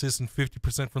 4 assists, and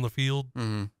 50% from the field.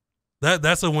 Mm-hmm.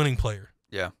 That's a winning player.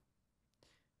 Yeah.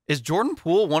 Is Jordan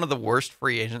Poole one of the worst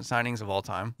free agent signings of all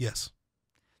time? Yes.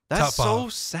 That's Top so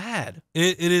 5. sad.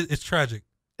 It's tragic.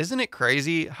 Isn't it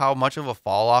crazy how much of a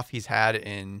fall off he's had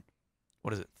in,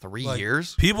 what is it, 3 Like,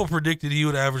 years? People predicted he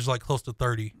would average like close to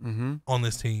 30 Mm-hmm. on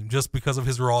this team just because of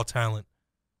his raw talent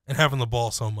and having the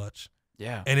ball so much.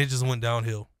 Yeah. And it just went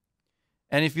downhill.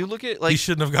 And if you look at He like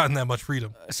shouldn't have gotten that much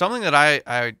freedom. something that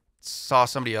I saw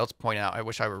somebody else point out, I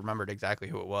wish I remembered exactly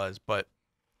who it was, but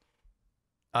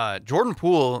Jordan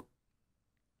Poole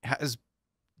has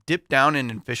dipped down in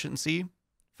efficiency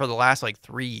for the last like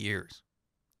 3 years.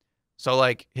 So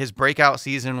like his breakout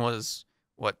season was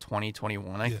what,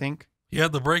 2021, I Yeah. think. He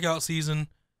had the breakout season,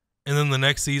 and then the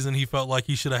next season he felt like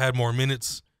he should have had more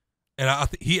minutes. And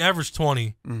he averaged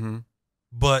 20, Mm-hmm.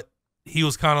 but he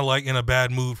was kind of like in a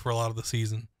bad mood for a lot of the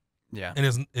season, Yeah.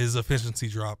 and his efficiency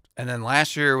dropped. And then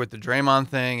last year with the Draymond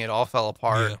thing, it all fell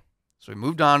apart. Yeah. So he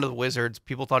moved on to the Wizards.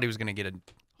 People thought he was going to get a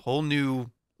whole new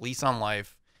lease on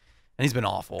life, and he's been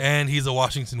awful. And he's a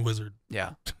Washington Wizard.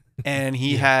 Yeah. And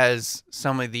he Yeah. has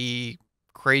some of the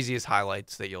craziest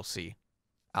highlights that you'll see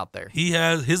out there. He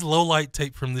has his low light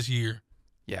tape from this year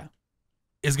Yeah.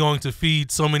 is going to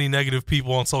feed so many negative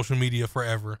people on social media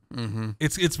forever. Mm-hmm.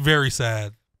 It's very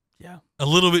sad. Yeah. A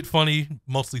little bit funny,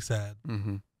 mostly sad.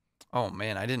 Mm-hmm. Oh,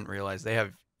 man, I didn't realize they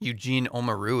have Eugene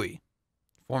Omarui,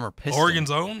 former Piston.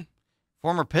 Oregon's own.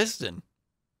 Former Piston.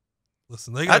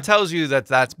 Listen, they That got tells you that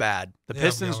that's bad. The They have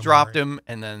Pistons Gallinari. dropped him,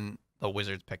 and then the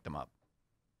Wizards picked him up.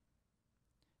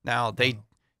 Now, they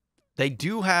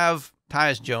do have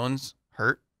Tyus Jones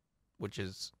hurt, which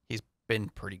is he's been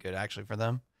pretty good actually for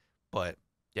them. But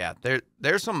yeah,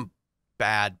 there's some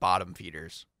bad bottom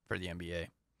feeders for the NBA.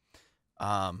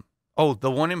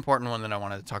 The one important one that I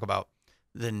wanted to talk about,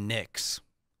 the Knicks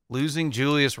losing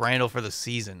Julius Randle for the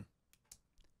season.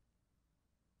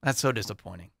 That's so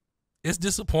disappointing. it's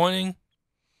disappointing,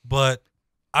 but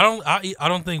I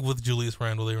don't think with Julius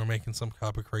Randle they were making some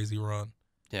type of crazy run.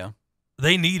 Yeah.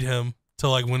 They need him to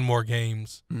like win more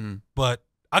games, Mm. but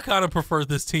I kind of prefer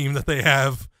this team that they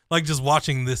have like just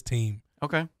watching this team.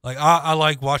 Okay. Like I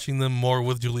like watching them more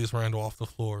with Julius Randle off the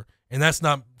floor, and that's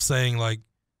not saying like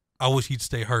I wish he'd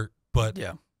stay hurt, but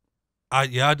Yeah. I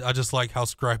just like how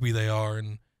scrappy they are,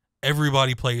 and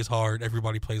everybody plays hard,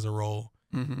 everybody plays a role.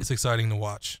 Mm-hmm. It's exciting to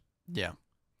watch. Yeah.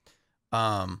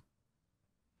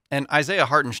 And Isaiah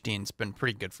Hartenstein's been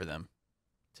pretty good for them,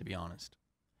 to be honest.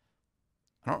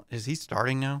 Is he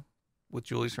starting now with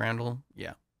Julius Randle?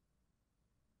 Yeah.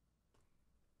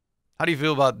 How do you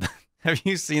feel about have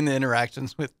you seen the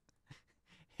interactions with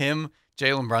him,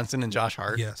 Jalen Brunson, and Josh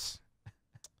Hart? Yes.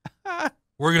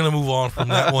 We're gonna move on from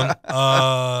that one.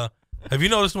 Have you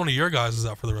noticed one of your guys is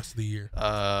out for the rest of the year?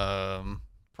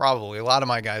 Probably. A lot of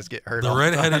my guys get hurt. The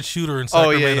redheaded shooter in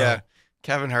Oh, Sacramento. yeah.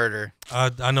 Kevin Herter.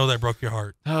 I know that broke your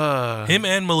heart. Him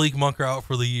and Malik Monk are out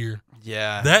for the year.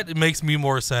 Yeah. That makes me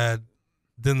more sad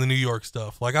than the New York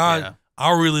stuff. Like I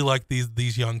really like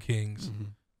these young Kings. Mm-hmm.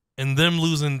 And them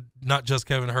losing not just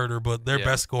Kevin Herter, but their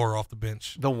best scorer off the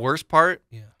bench. The worst part,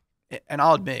 yeah. And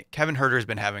I'll admit, Kevin Herter has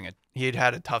been he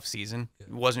had a tough season. Yeah.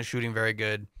 He wasn't shooting very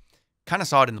good. Kind of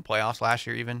saw it in the playoffs last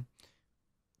year even.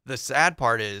 The sad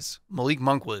part is Malik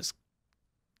Monk was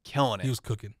killing it. He was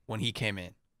cooking when he came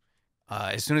in.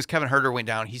 As soon as Kevin Herter went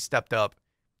down, he stepped up,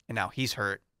 and now he's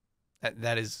hurt.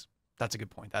 That's a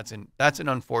good point. That's an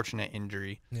unfortunate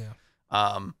injury. Yeah.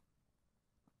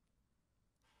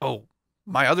 Oh,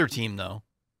 my other team though,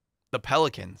 the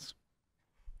Pelicans.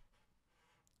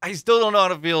 I still don't know how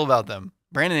to feel about them.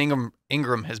 Brandon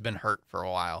Ingram has been hurt for a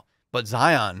while, but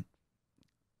Zion's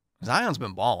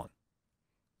been balling,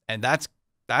 and that's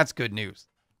good news.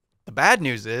 The bad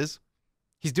news is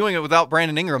he's doing it without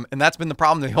Brandon Ingram, and that's been the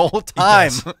problem the whole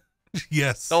time.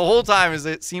 Yes. The whole time is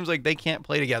it seems like they can't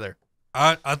play together.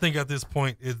 I think at this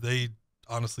point they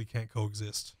honestly can't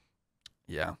coexist.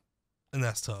 Yeah. And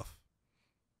that's tough.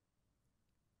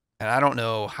 And I don't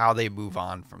know how they move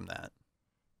on from that.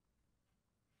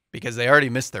 Because they already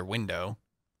missed their window.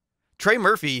 Trey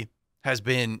Murphy has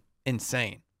been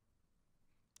insane.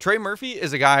 Trey Murphy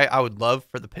is a guy I would love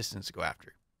for the Pistons to go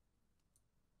after.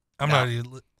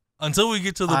 Until we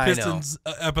get to the Pistons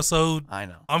episode, I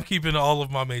know. I'm keeping all of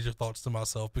my major thoughts to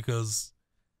myself because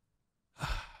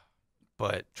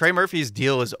but Trey Murphy's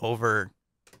deal is over.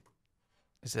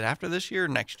 Is it after this year or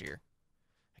next year?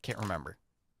 I can't remember.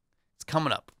 It's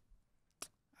coming up.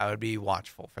 I would be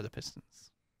watchful for the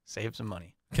Pistons. Save some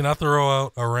money. Can I throw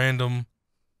out a random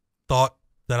thought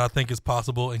that I think is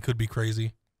possible and could be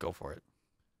crazy? Go for it.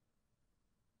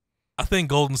 I think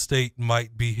Golden State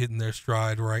might be hitting their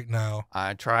stride right now.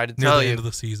 I tried to near tell the you. end of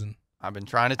the season. I've been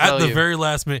trying to tell you. At the very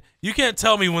last minute. You can't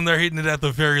tell me when they're hitting it at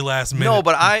the very last minute. No,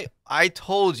 but I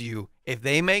told you if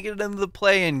they make it into the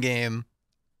play-in game,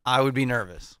 I would be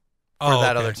nervous for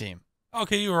that other team.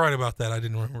 Okay, you were right about that. I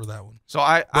didn't remember that one. So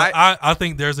I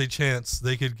think there's a chance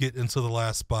they could get into the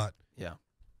last spot. Yeah.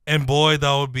 And boy,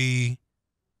 that would be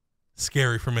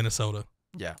scary for Minnesota.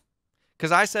 Yeah.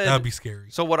 Because I said that would be scary.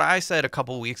 So what I said a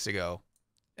couple weeks ago,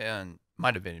 and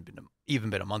might have even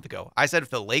been a month ago, I said if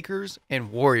the Lakers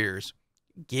and Warriors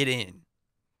get in,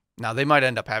 now they might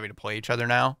end up having to play each other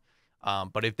now,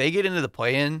 but if they get into the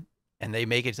play-in and they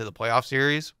make it to the playoff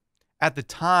series, at the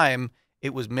time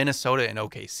it was Minnesota and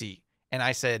OKC, and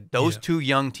I said those two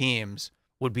young teams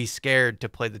would be scared to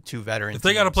play the two veteran If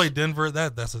they got to teams. play Denver,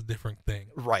 that's a different thing.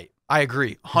 Right. I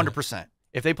agree 100%.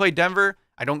 If they play Denver,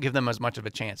 I don't give them as much of a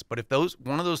chance. But if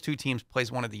one of those two teams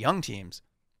plays one of the young teams,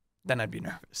 then I'd be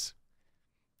nervous.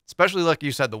 Especially like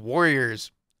you said, the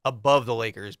Warriors above the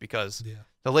Lakers, because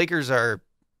the Lakers are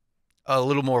a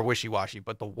little more wishy-washy.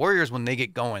 But the Warriors, when they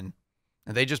get going,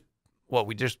 and we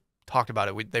just talked about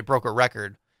it. They broke a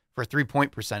record for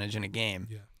 3-point percentage in a game.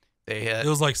 Yeah. It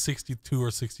was like 62 or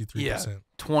 63%. Yeah,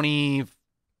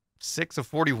 26 of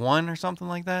 41 or something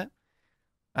like that.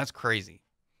 That's crazy.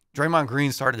 Draymond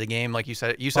Green started the game, like you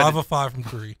said. 5 of 5 from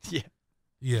 3.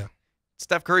 Yeah.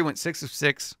 Steph Curry went 6 of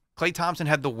 6. Klay Thompson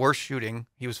had the worst shooting.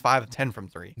 He was 5 of 10 from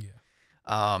 3. Yeah.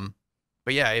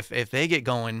 But yeah, if they get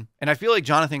going, and I feel like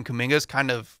Jonathan Kuminga's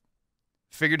kind of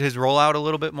figured his role out a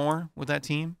little bit more with that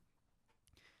team.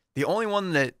 The only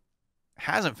one that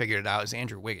hasn't figured it out is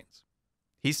Andrew Wiggins.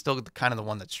 He's still kind of the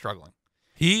one that's struggling.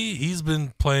 He's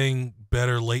been playing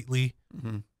better lately,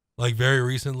 like very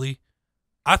recently.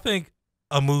 I think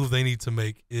a move they need to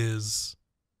make is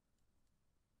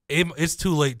it's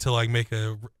too late to like make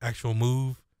a actual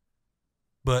move,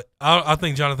 but I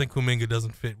think Jonathan Kuminga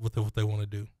doesn't fit with what they want to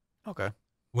do. Okay.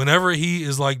 Whenever he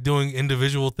is like doing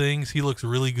individual things, he looks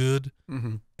really good,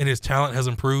 and his talent has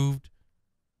improved.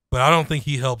 But I don't think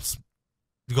he helps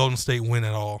Golden State win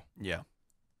at all. Yeah.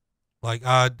 Like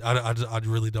I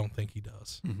really don't think he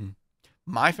does.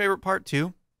 My favorite part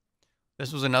too,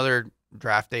 This was another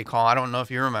draft day call. I don't know if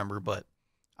you remember, but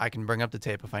I can bring up the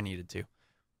tape if I needed to.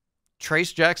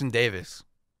 Trace Jackson Davis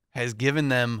has given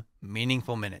them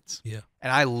meaningful minutes. Yeah.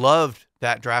 And I loved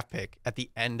that draft pick at the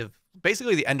end of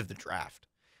the draft.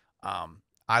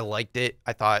 I liked it.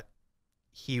 I thought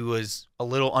he was a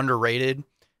little underrated.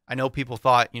 I know people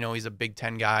thought, he's a Big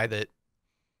Ten guy that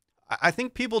I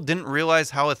think people didn't realize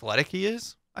how athletic he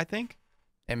is, I think,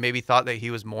 and maybe thought that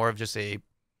he was more of just a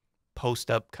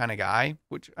post-up kind of guy,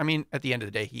 which, I mean, at the end of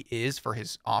the day, he is for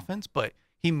his offense, but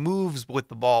he moves with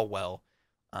the ball well,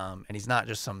 and he's not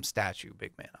just some statue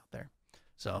big man out there.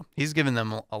 So he's given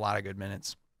them a lot of good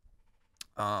minutes.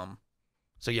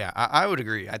 So, yeah, I would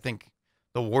agree. I think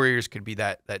the Warriors could be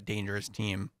that dangerous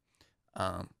team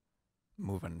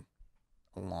moving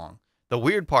along. The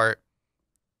weird part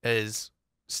is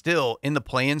still in the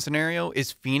play-in scenario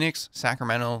is Phoenix,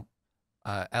 Sacramento,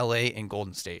 LA, and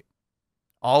Golden State.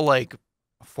 All like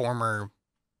former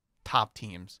top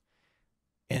teams.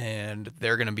 And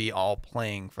they're going to be all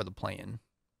playing for the play-in.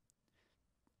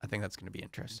 I think that's going to be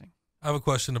interesting. I have a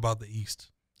question about the East.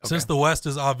 Okay. Since the West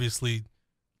is obviously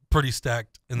pretty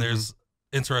stacked and there's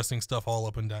interesting stuff all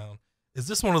up and down, is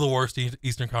this one of the worst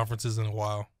Eastern conferences in a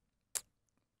while?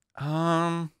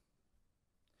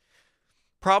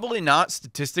 Probably not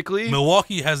statistically.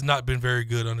 Milwaukee has not been very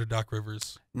good under Doc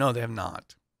Rivers. No, they have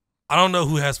not. I don't know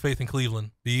who has faith in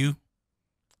Cleveland. Do you?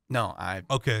 No,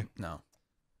 Okay. No.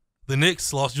 The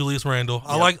Knicks lost Julius Randle.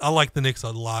 Yep. I like the Knicks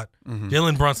a lot. Mm-hmm.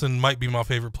 Jalen Brunson might be my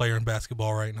favorite player in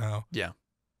basketball right now. Yeah.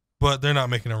 But they're not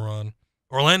making a run.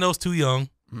 Orlando's too young.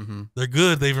 Mm-hmm. They're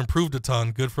good. They've improved a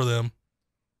ton. Good for them.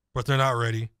 But they're not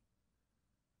ready.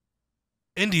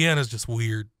 Indiana's just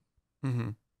weird. Mm-hmm.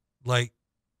 Like,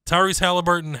 Tyrese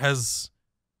Halliburton has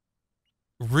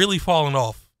really fallen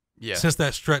off since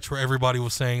that stretch where everybody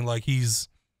was saying, like, he's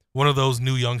one of those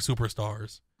new young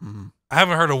superstars. Mm-hmm. I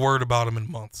haven't heard a word about him in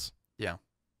months. Yeah.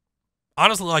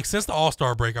 Honestly, like, since the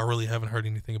All-Star break, I really haven't heard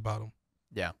anything about him.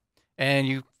 Yeah. And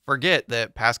you forget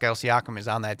that Pascal Siakam is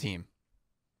on that team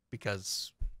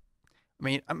because,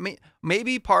 I mean,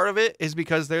 maybe part of it is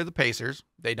because they're the Pacers.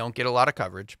 They don't get a lot of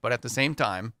coverage. But at the same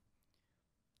time,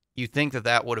 you think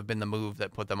that would have been the move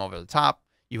that put them over the top.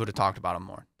 You would have talked about them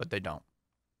more, but they don't.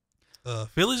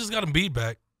 Philly just got Embiid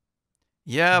back.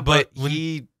 Yeah, but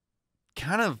he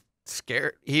kind of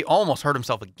scared. He almost hurt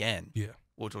himself again. Yeah.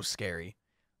 Which was scary.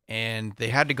 And they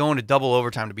had to go into double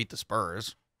overtime to beat the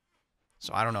Spurs.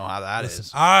 So I don't know how that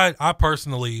is. I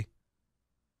personally,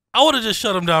 I would have just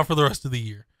shut him down for the rest of the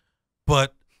year.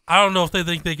 But I don't know if they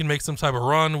think they can make some type of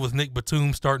run with Nick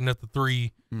Batum starting at the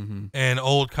 3 and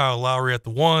old Kyle Lowry at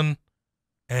the 1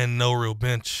 and no real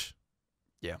bench.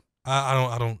 Yeah.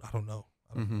 I don't know.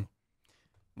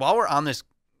 While we're on this,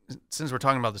 since we're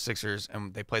talking about the Sixers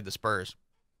and they played the Spurs,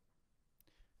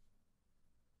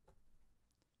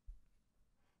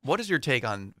 what is your take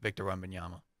on Victor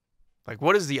Wembanyama? Like,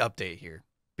 what is the update here?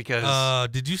 Because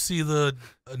did you see the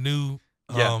new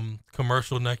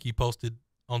commercial Nike posted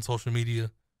on social media?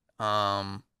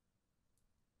 The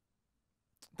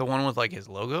one with like his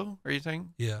logo, are you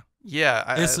saying? Yeah.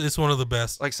 Yeah. It's one of the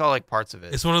best. Like, saw like parts of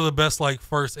it. It's one of the best, like,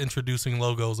 first introducing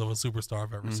logos of a superstar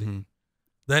I've ever seen.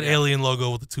 That alien logo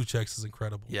with the 2 checks is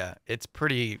incredible. Yeah, it's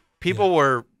pretty. People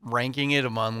were ranking it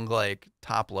among like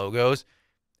top logos,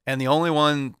 and the only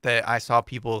one that I saw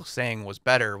people saying was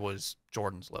better was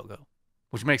Jordan's logo,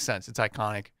 which makes sense. It's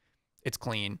iconic. It's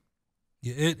clean.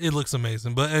 Yeah, it looks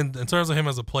amazing. But in terms of him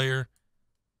as a player,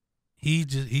 he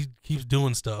keeps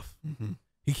doing stuff.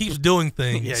 He keeps doing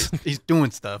things. Yeah, he's doing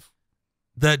stuff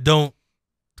that don't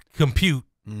compute.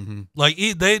 Like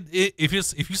if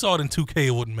you saw it in 2K,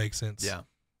 it wouldn't make sense. Yeah,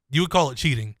 you would call it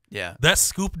cheating. Yeah, that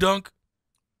scoop dunk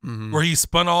where he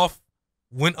spun off,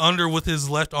 went under with his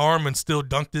left arm and still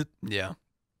dunked it. Yeah,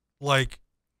 like,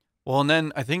 well, and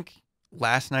then I think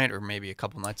last night or maybe a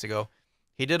couple nights ago,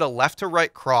 he did a left to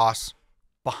right cross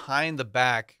behind the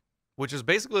back, which is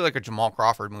basically like a Jamal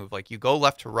Crawford move. Like, you go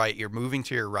left to right, you're moving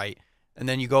to your right, and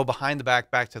then you go behind the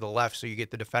back to the left, so you get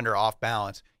the defender off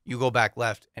balance. You go back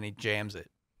left, and he jams it.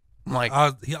 I'm like,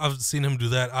 I've seen him do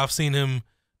that. I've seen him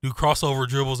do crossover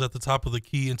dribbles at the top of the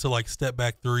key into like step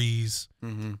back threes.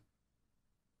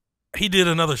 He did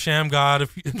another sham god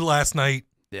last night.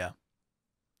 Yeah,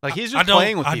 like he's just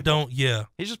playing with people.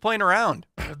 He's just playing around.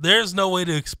 There's no way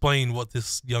to explain what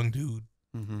this young dude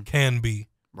can be.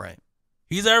 Right.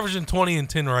 He's averaging 20 and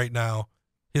 10 right now.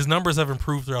 His numbers have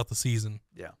improved throughout the season.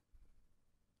 Yeah.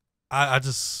 I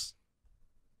just,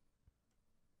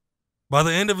 by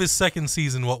the end of his second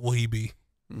season, what will he be?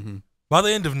 By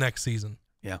the end of next season.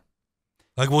 Yeah.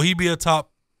 Like, will he be a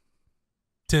top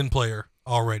 10 player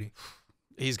already?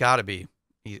 He's got to be.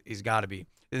 He's got to be.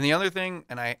 And the other thing,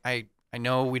 and I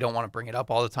know we don't want to bring it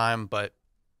up all the time, but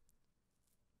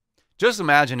just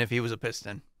imagine if he was a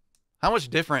Piston. How much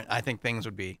different I think things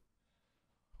would be.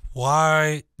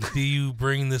 Why do you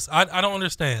bring this? I don't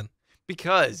understand.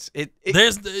 Because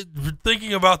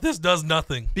thinking about this does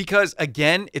nothing. Because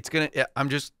again,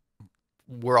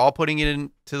 we're all putting it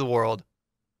into the world.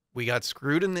 We got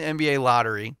screwed in the NBA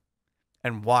lottery,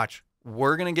 and watch,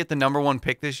 we're gonna get the number 1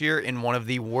 pick this year in one of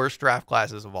the worst draft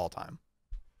classes of all time.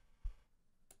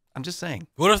 I'm just saying.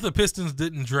 What if the Pistons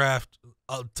didn't draft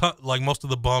like most of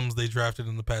the bums they drafted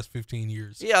in the past 15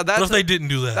 years? Yeah, what if they didn't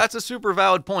do that? That's a super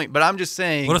valid point, but I'm just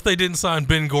saying. What if they didn't sign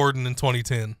Ben Gordon in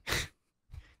 2010?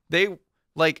 They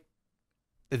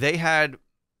had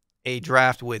a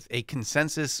draft with a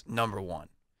consensus number 1,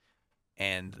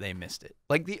 and they missed it.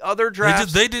 Like the other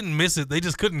drafts, they didn't miss it. They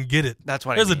just couldn't get it. That's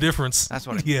what There's I mean. a difference. That's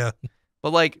what I mean. Yeah.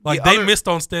 But like they missed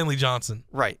on Stanley Johnson.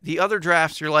 Right. The other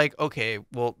drafts, you're like, okay,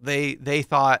 well, they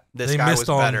thought this guy missed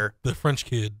was better. On the French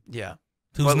kid. Yeah.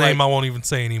 Whose name I won't even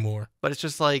say anymore. But it's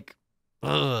just like,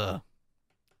 ugh.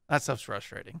 That stuff's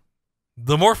frustrating.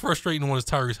 The more frustrating one is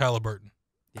Tyrese Halliburton.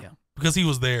 Yeah. Because he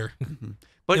was there. Mm-hmm.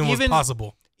 But it was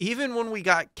possible. Even when we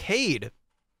got Cade,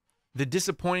 the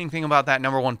disappointing thing about that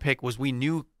number 1 pick was we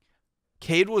knew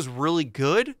Cade was really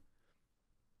good,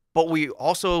 but we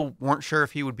also weren't sure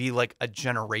if he would be like a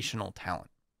generational talent.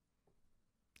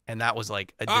 And that was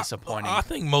like a disappointing. I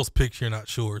think most picks you're not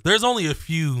sure. There's only a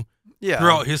few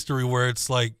throughout history where it's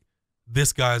like,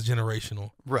 this guy's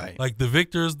generational. Right. Like the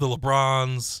Victors, the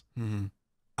LeBrons. Mm-hmm.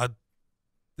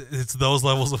 It's those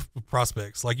levels of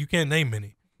prospects. Like you can't name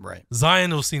many. Right.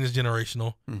 Zion was seen as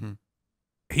generational. Mm-hmm.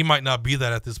 He might not be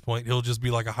that at this point. He'll just be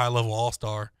like a high-level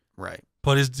all-star. Right.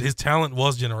 But his talent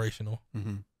was generational.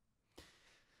 Mm-hmm.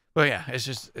 But yeah, it's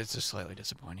just slightly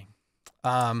disappointing.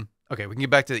 Okay, we can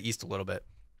get back to the East a little bit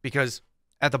because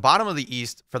at the bottom of the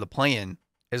East for the play-in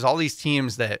is all these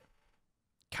teams that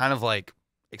kind of like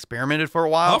experimented for a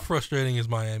while. How frustrating is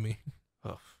Miami?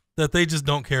 Ugh. That they just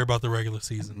don't care about the regular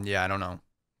season. Yeah, I don't know.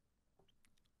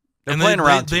 They're and playing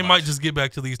around they might just get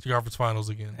back to the Eastern Conference Finals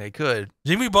again. They could.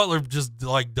 Jimmy Butler just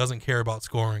like doesn't care about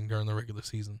scoring during the regular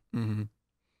season. Mm-hmm.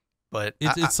 But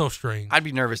it's so strange. I'd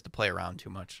be nervous to play around too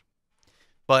much.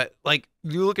 But like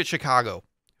you look at Chicago,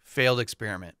 failed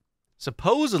experiment.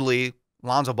 Supposedly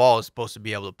Lonzo Ball is supposed to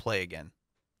be able to play again.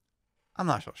 I'm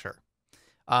not so sure.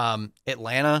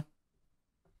 Atlanta,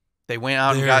 they went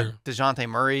out and got DeJounte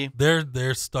Murray.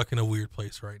 They're stuck in a weird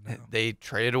place right now. They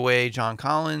traded away John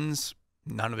Collins.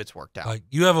 None of it's worked out. Like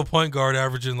you have a point guard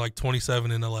averaging like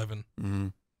 27 and 11. Mm-hmm.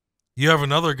 You have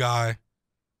another guy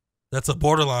that's a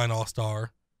borderline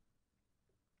all-star.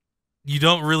 You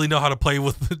don't really know how to play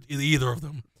with either of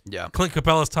them. Yeah. Clint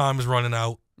Capella's time is running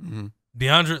out. Mm-hmm.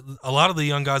 A lot of the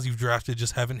young guys you've drafted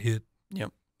just haven't hit.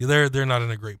 Yep. They're not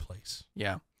in a great place.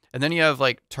 Yeah. And then you have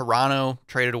like Toronto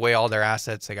traded away all their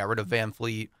assets. They got rid of Van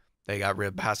Fleet. They got rid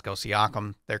of Pascal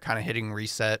Siakam. They're kind of hitting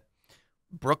reset.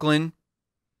 Brooklyn.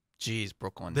 Jeez,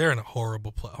 Brooklyn. They're in a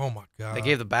horrible place. Oh, my God. They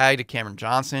gave the bag to Cameron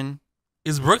Johnson.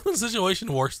 Is Brooklyn's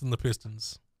situation worse than the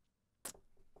Pistons?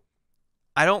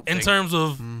 I don't think.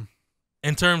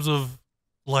 In terms of,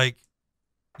 like,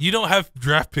 you don't have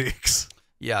draft picks.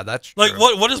 Yeah, that's true. Like,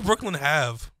 what does Brooklyn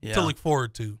have Yeah. to look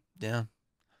forward to? Yeah.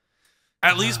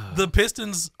 At least the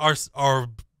Pistons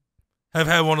have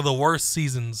had one of the worst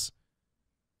seasons.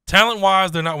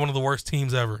 Talent-wise, they're not one of the worst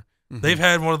teams ever. Mm-hmm. They've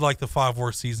had one of like the 5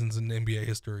 worst seasons in NBA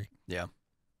history. Yeah.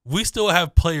 We still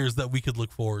have players that we could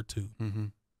look forward to. Mm-hmm.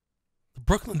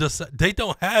 Brooklyn they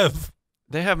don't have.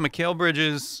 They have Mikal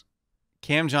Bridges,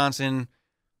 Cam Johnson,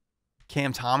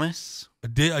 Cam Thomas.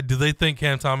 Do they think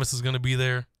Cam Thomas is going to be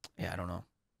there? Yeah, I don't know.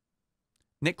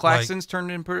 Nick Claxton's turned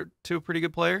into a pretty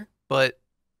good player, but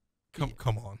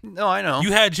come on. No, I know.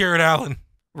 You had Jared Allen.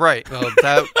 Right. Well,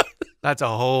 that's a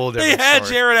whole different They had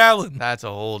story. Jared Allen. That's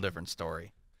a whole different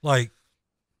story. Like,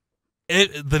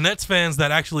 the Nets fans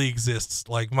that actually exists,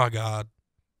 like, my God,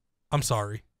 I'm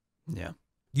sorry. Yeah.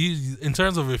 In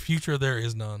terms of a future, there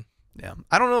is none. Yeah.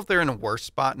 I don't know if they're in a worse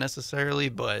spot necessarily,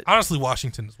 but honestly,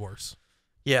 Washington is worse.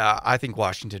 Yeah, I think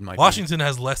Washington might. Washington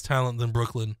has less talent than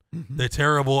Brooklyn. Mm-hmm. They're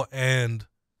terrible, and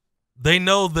they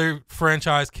know their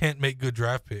franchise can't make good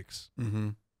draft picks. Mm-hmm.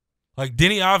 Like,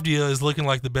 Denny Avdia is looking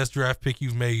like the best draft pick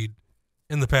you've made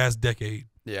in the past decade.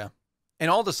 Yeah.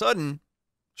 And all of a sudden,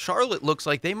 Charlotte looks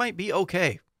like they might be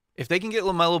okay. If they can get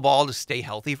LaMelo Ball to stay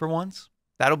healthy for once,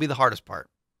 that'll be the hardest part.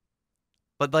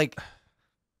 But, like,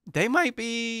 they might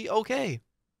be okay.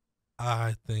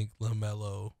 I think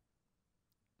LaMelo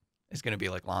is going to be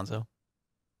like Lonzo.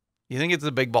 You think it's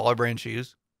the big baller brand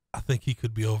shoes? I think he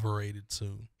could be overrated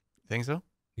soon. Think so?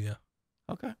 Yeah.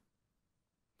 Okay.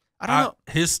 I don't know.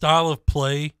 His style of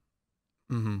play,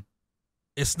 Mm-hmm.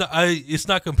 it's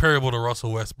not comparable to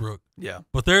Russell Westbrook. Yeah.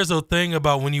 But there's a thing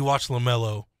about when you watch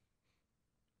LaMelo.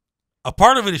 A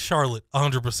part of it is Charlotte,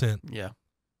 100%. Yeah.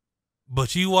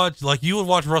 But you would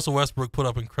watch Russell Westbrook put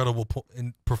up incredible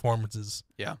performances.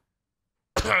 Yeah.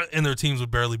 And their teams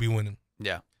would barely be winning.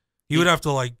 Yeah. He would have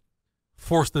to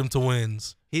force them to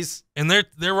wins. And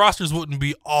their rosters wouldn't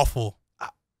be awful.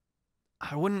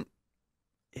 I wouldn't.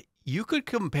 You could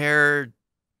compare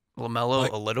LaMelo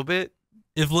a little bit.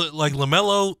 If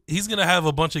LaMelo, he's gonna have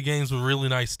a bunch of games with really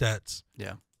nice stats.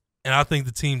 Yeah. And I think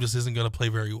the team just isn't gonna play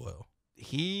very well.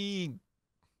 He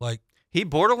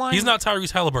borderline. He's not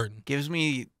Tyrese Halliburton. Gives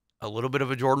me a little bit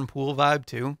of a Jordan Poole vibe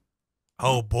too.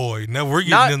 Oh boy, now we're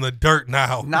getting in the dirt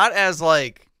now. Not as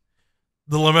the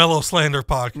LaMelo slander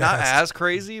podcast. Not as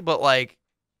crazy, but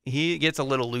he gets a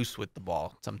little loose with the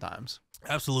ball sometimes.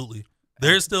 Absolutely.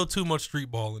 There's still too much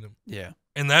street ball in him. Yeah.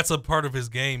 And that's a part of his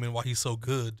game and why he's so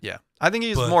good. Yeah. I think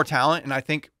he's more talent, and I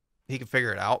think he can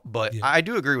figure it out. But yeah. I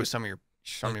do agree with some of your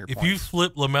points. If you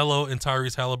flip LaMelo and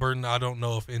Tyrese Halliburton, I don't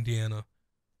know if Indiana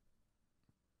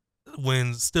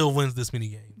still wins this many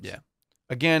games. Yeah.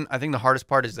 Again, I think the hardest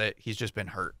part is that he's just been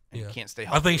hurt and can't stay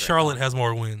healthy. I think Charlotte has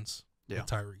more wins than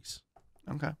Tyrese.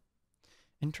 Okay.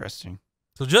 Interesting.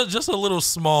 So just a little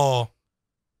small,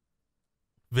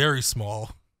 very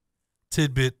small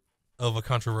tidbit of a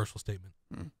controversial statement.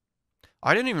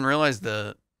 I didn't even realize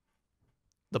the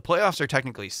playoffs are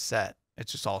technically set.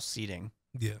 It's just all seeding.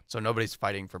 Yeah. So nobody's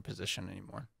fighting for position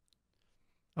anymore.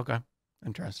 Okay.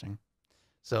 Interesting.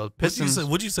 So Pistons.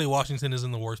 Would you say Washington is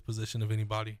in the worst position of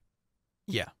anybody?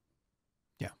 Yeah.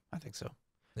 Yeah, I think so.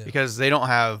 Yeah. Because they don't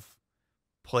have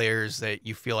players that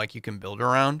you feel like you can build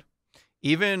around.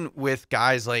 Even with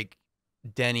guys like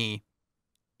Denny,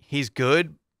 he's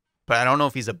good, but I don't know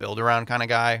if he's a build around kind of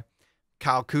guy.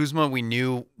 Kyle Kuzma, we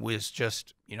knew was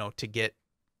just, to get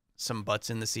some butts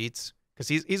in the seats because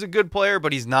he's a good player,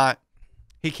 but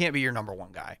he can't be your number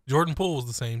one guy. Jordan Poole was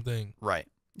the same thing. Right.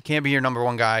 He can't be your number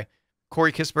one guy.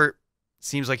 Corey Kispert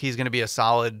seems like he's going to be a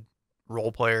solid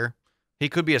role player. He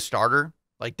could be a starter.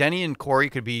 Like Denny and Corey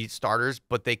could be starters,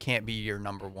 but they can't be your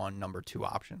number one, number two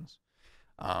options.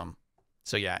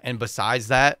 So yeah. And besides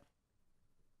that,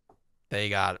 they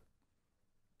got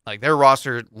their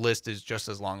roster list is just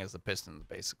as long as the Pistons,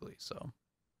 basically. So,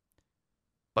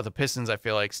 but the Pistons, I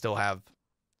feel like, still have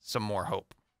some more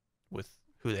hope with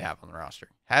who they have on the roster.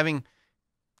 Having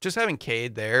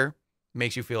Cade there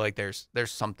makes you feel like there's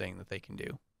something that they can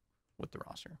do with the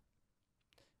roster.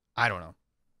 I don't know.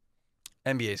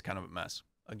 NBA is kind of a mess.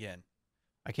 Again,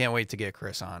 I can't wait to get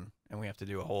Chris on, and we have to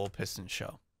do a whole Pistons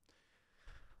show.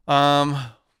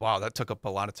 Wow, that took up a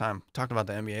lot of time. Talked about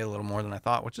the NBA a little more than I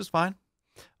thought, which is fine.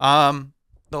 The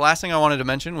last thing I wanted to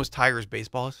mention was Tigers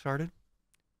baseball has started.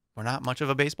 We're not much of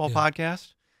a baseball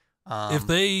podcast. If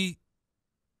they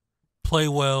play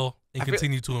well and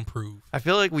continue to improve. I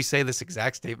feel like we say this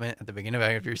exact statement at the beginning of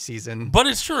every season. But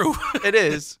it's true. It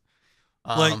is.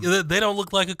 They don't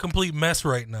look like a complete mess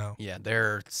right now. Yeah,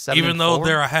 they're 7-4. Even though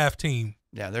they're a half team.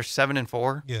 Yeah, they're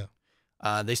 7-4.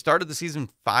 Yeah. They started the season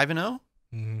 5-0.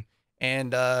 Mm-hmm.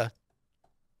 And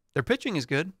their pitching is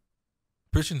good.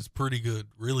 Pitching is pretty good,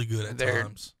 really good at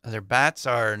times. Their bats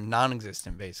are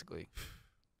non-existent, basically.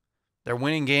 They're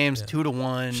winning games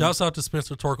 2-1. Shouts out to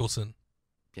Spencer Torkelson.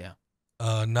 Yeah.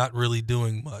 Not really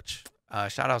doing much.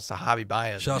 Shout outs to Javi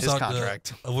Baez and his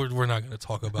contract. We're not going to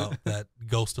talk about that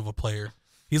ghost of a player.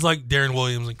 He's like Darren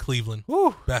Williams in Cleveland.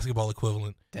 Woo. Basketball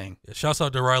equivalent. Dang. Yeah, shouts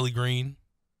out to Riley Green.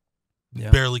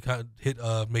 Yeah. Barely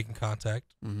making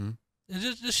contact. Mm-hmm. And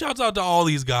just shouts out to all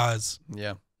these guys.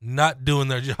 Yeah. Not doing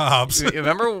their jobs. You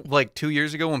remember 2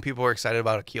 years ago when people were excited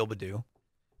about Akil Baddoo?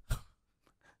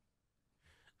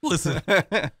 Listen,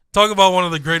 talk about one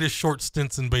of the greatest short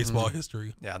stints in baseball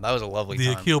history. Yeah, that was a lovely time.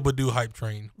 The Akil Baddoo hype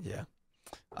train. Yeah.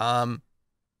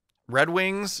 Red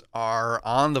Wings are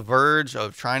on the verge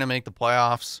of trying to make the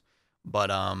playoffs, but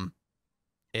I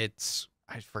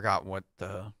forgot what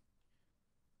the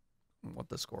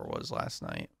score was last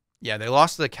night. Yeah, they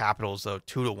lost to the Capitals though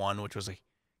 2-1, which was a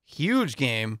huge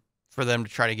game for them to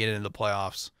try to get into the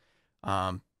playoffs.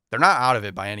 They're not out of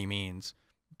it by any means,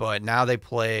 but now I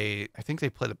think they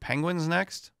play the Penguins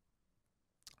next.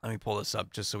 Let me pull this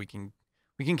up just so we can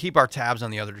keep our tabs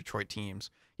on the other Detroit teams.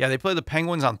 Yeah, they play the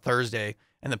Penguins on Thursday,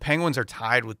 and the Penguins are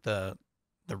tied with the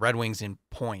Red Wings in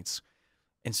points.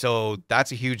 And so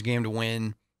that's a huge game to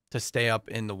win to stay up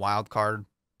in the wild card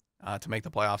to make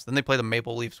the playoffs. Then they play the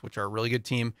Maple Leafs, which are a really good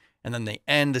team. And then they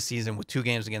end the season with 2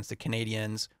 games against the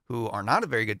Canadiens, who are not a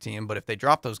very good team. But if they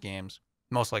drop those games,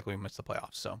 most likely we miss the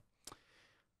playoffs. So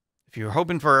if you're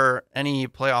hoping for any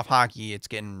playoff hockey, it's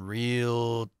getting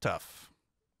real tough.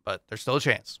 But there's still a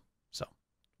chance. So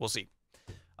we'll see.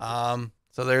 So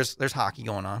there's hockey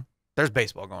going on. There's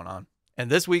baseball going on. And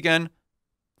this weekend,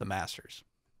 the Masters.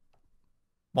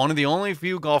 One of the only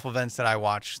few golf events that I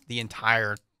watch the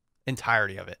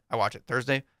entirety of it. I watch it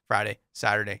Thursday, Friday,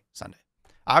 Saturday, Sunday.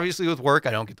 Obviously, with work,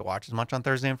 I don't get to watch as much on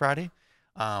Thursday and Friday,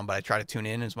 but I try to tune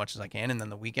in as much as I can. And then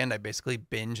the weekend, I basically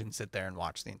binge and sit there and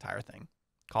watch the entire thing.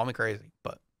 Call me crazy,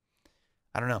 but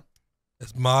I don't know.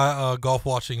 As my golf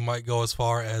watching might go as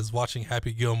far as watching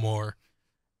Happy Gilmore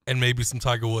and maybe some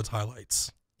Tiger Woods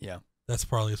highlights. Yeah. That's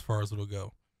probably as far as it'll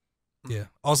go. Yeah.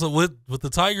 Also, with the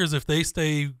Tigers, if they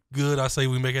stay good, I say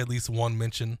we make at least one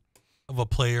mention of a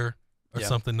player or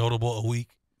something notable a week.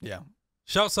 Yeah.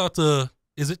 Shouts out to,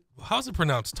 how's it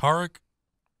pronounced? Tarek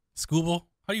Skubal?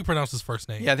 How do you pronounce his first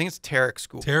name? Yeah, I think it's Tarek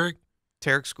Skubal.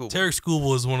 Tarek Skubal. Tarek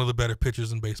Skubal is one of the better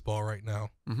pitchers in baseball right now.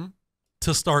 Mm-hmm.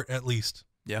 To start, at least.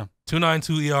 Yeah.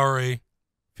 2.92 ERA,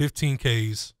 15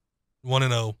 Ks,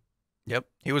 1-0. Yep.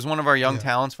 He was one of our young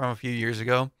talents from a few years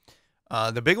ago.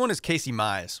 The big one is Casey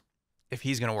Mize, if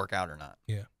he's going to work out or not.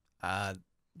 Yeah.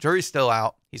 Jury's still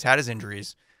out. He's had his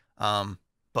injuries.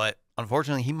 But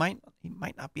unfortunately, he might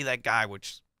not be that guy,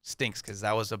 which stinks because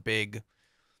that was a big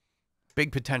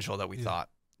potential that we thought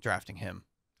drafting him.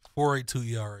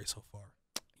 4.82 ERA so far.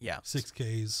 Yeah. 6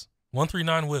 Ks,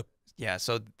 139 whip. Yeah,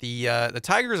 so the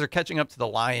Tigers are catching up to the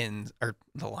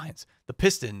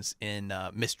Pistons in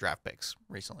missed draft picks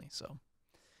recently. So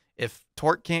if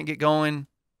Torque can't get going,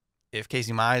 if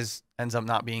Casey Mize ends up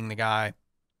not being the guy,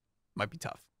 might be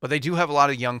tough. But they do have a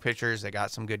lot of young pitchers. They got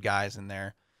some good guys in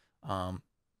there.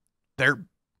 Their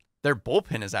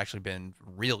bullpen has actually been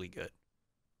really good.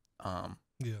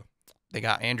 Yeah. They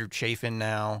got Andrew Chafin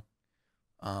now.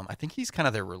 I think he's kind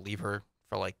of their reliever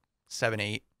for like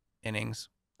 7-8 innings.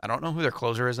 I don't know who their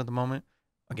closer is at the moment.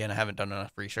 Again, I haven't done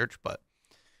enough research, but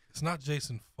it's not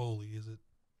Jason Foley, is it?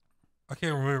 I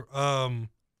can't remember.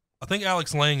 I think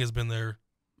Alex Lang has been there.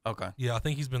 Okay. Yeah, I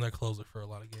think he's been their closer for a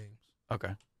lot of games.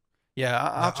 Okay. Yeah,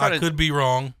 I'll try I could be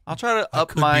wrong. I'll try to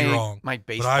up my baseball.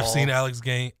 But I've seen Alex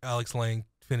Lang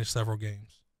finish several games.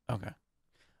 Okay.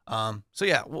 So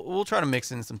yeah, we'll try to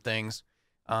mix in some things.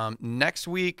 Next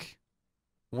week,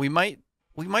 we might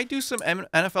do some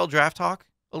NFL draft talk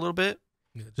a little bit.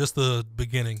 Yeah, just the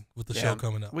beginning with the show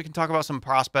coming up. We can talk about some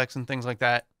prospects and things like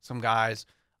that, some guys.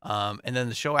 And then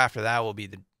the show after that will be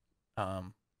the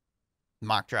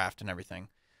mock draft and everything.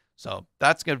 So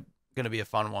that's going to be a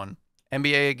fun one.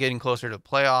 NBA getting closer to the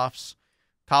playoffs.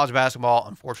 College basketball,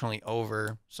 unfortunately,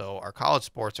 over. So our college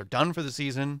sports are done for the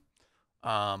season.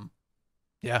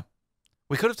 Yeah.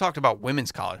 We could have talked about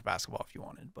women's college basketball if you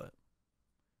wanted, but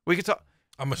we could talk.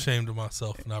 I'm ashamed of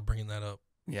myself for not bringing that up.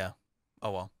 Yeah.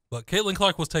 Oh, well. But Caitlin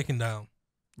Clark was taken down.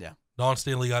 Yeah. Dawn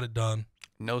Stanley got it done.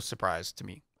 No surprise to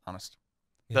me, honest.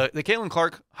 Yeah. The Caitlin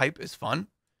Clark hype is fun,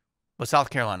 but South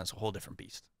Carolina is a whole different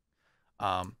beast.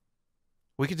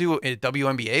 We could do a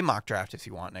WNBA mock draft if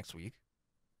you want next week.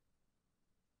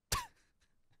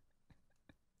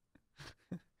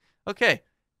 Okay,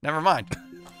 never mind.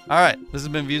 All right, this has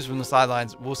been Views from the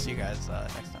Sidelines. We'll see you guys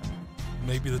next time.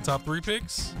 Maybe the top 3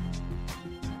 picks.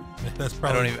 That's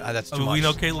probably. That's too much. We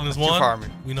know Caitlin is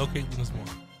one. We know Caitlin is one.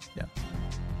 Yeah.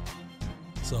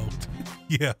 So,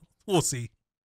 yeah, we'll see.